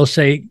again, I still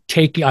say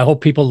I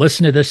hope people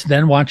listen to this,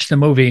 then watch the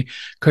movie,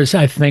 because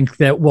I think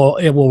that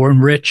it will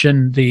enrich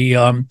in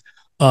the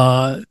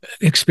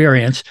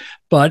experience.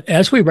 But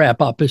as we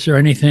wrap up, is there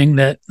anything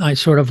that I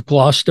sort of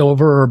glossed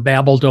over or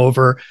babbled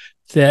over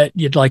that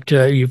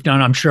you've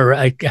done, I'm sure,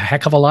 a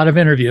heck of a lot of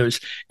interviews.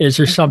 Is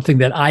there something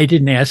that I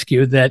didn't ask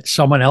you that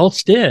someone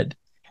else did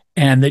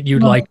and that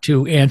you'd Well, like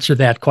to answer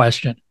that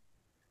question?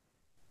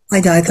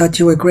 I thought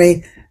you were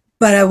great,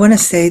 but I want to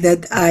say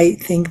that I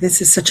think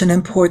this is such an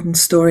important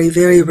story.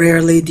 Very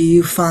rarely do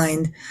you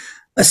find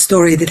a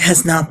story that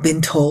has not been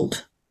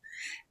told.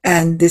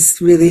 And this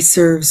really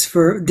serves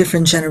for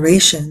different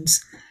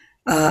generations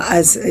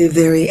as a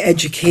very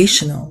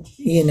educational,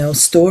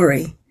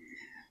 story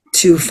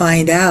to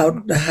find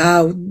out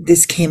how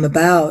this came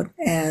about.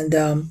 And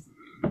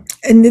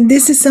then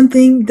this is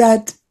something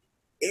that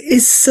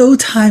is so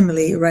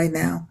timely right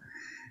now.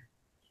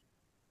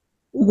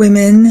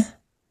 Women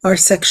are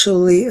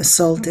sexually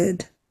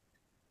assaulted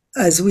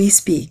as we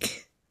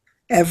speak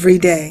every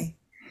day,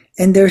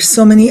 and there's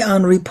so many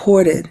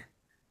unreported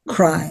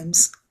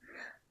crimes.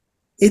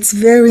 It's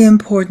very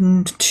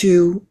important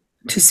to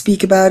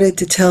speak about it,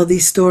 to tell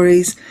these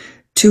stories,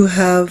 to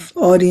have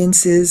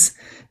audiences,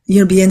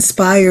 be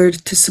inspired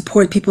to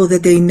support people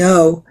that they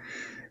know,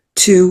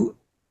 to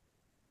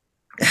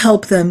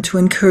help them, to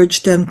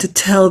encourage them to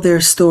tell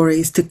their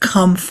stories, to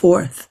come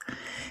forth.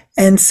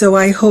 And so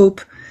I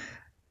hope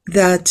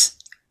that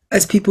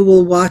as people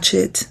will watch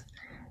it,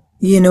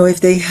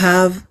 if they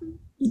have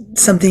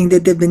something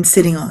that they've been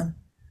sitting on,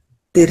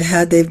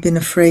 they've been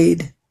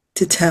afraid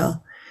to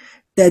tell,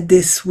 that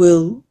this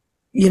will,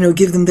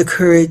 give them the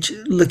courage,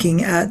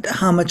 looking at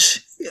how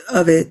much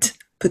of it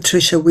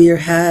Patricia Weir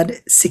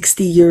had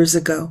 60 years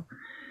ago,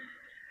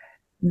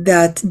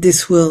 that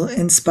this will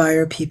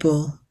inspire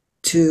people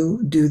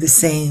to do the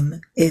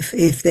same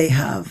if they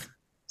have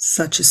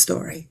such a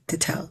story to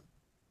tell.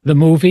 The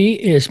movie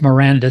is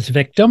Miranda's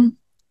Victim.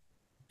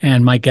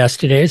 And my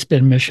guest today has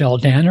been Michelle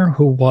Danner,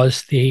 who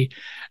was the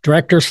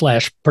director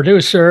slash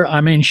producer.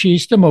 I mean,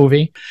 she's the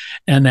movie,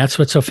 and that's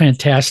what's so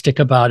fantastic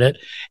about it.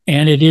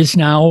 And it is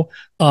now,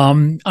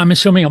 I'm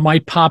assuming it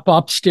might pop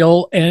up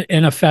still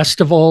in a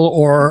festival,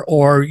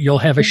 or you'll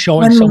have a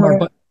showing One somewhere. more.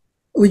 But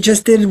We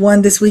just did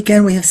one this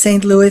weekend. We have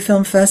St. Louis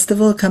Film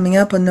Festival coming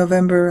up on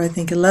November, I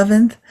think,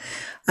 11th.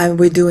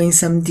 We're doing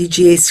some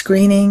DGA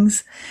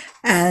screenings,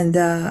 and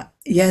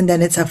and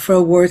then it's up for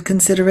award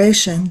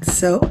consideration.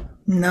 So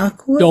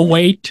knock wood. don't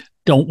wait,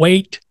 don't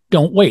wait,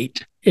 don't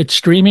wait. It's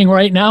streaming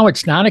right now.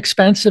 It's not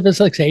expensive.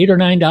 It's like $8 or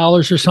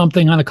 $9 or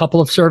something on a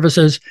couple of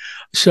services.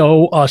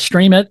 So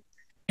stream it,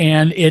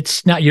 and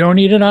it's not. You don't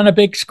need it on a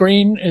big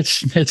screen.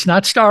 It's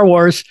not Star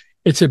Wars.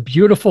 It's a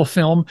beautiful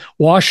film.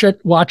 Watch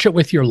it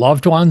with your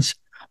loved ones.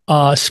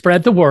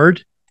 Spread the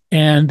word,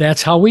 and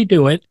that's how we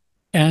do it.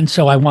 And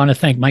so I want to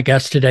thank my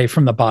guest today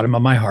from the bottom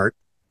of my heart.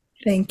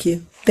 Thank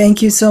you.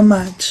 Thank you so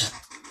much.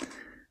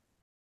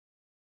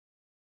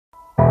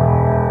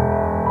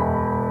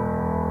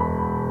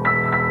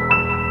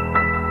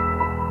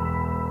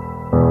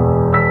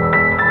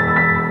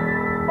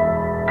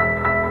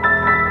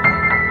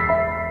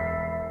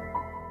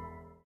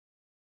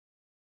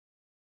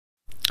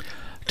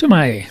 To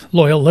my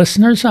loyal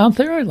listeners out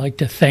there, I'd like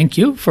to thank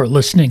you for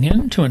listening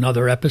in to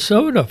another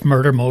episode of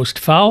Murder Most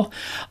Foul.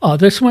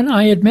 This one,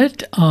 I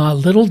admit, a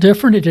little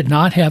different. It did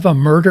not have a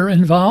murder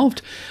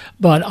involved,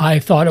 but I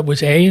thought it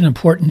was an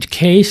important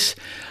case.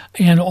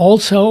 And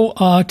also,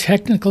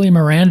 technically,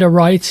 Miranda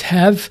rights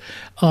have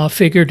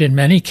figured in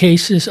many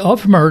cases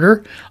of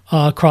murder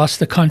across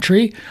the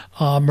country,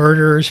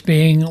 murderers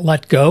being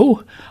let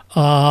go,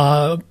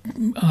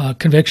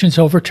 convictions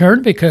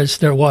overturned because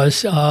there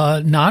was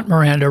not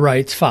Miranda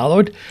rights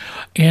followed,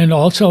 and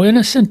also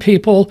innocent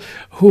people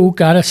who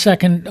got a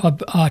second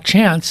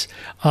chance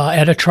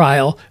at a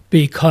trial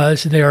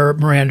because their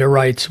Miranda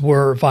rights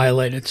were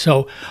violated.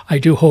 So I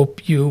do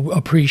hope you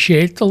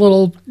appreciate the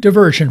little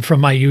diversion from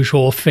my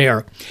usual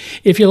fare.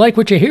 If you like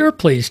what you hear,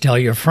 please tell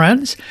your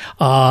friends.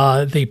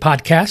 The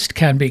podcast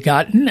can be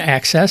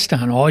accessed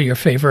on all your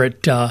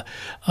favorite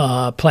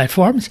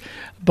platforms,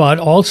 but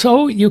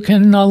also you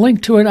can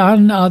link to it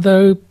on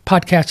the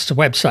podcast's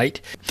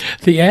website.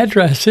 The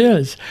address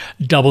is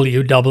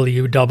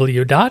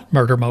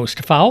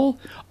www.murdermostfoul,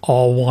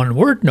 all one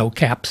word, no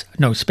caps,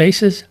 no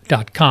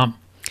spaces.com.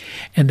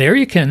 And there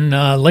you can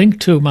link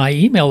to my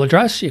email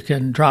address. You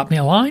can drop me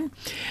a line.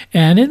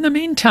 And in the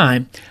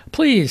meantime,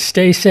 please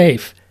stay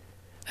safe.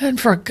 And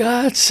for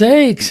God's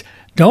sakes,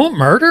 don't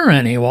murder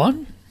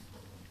anyone.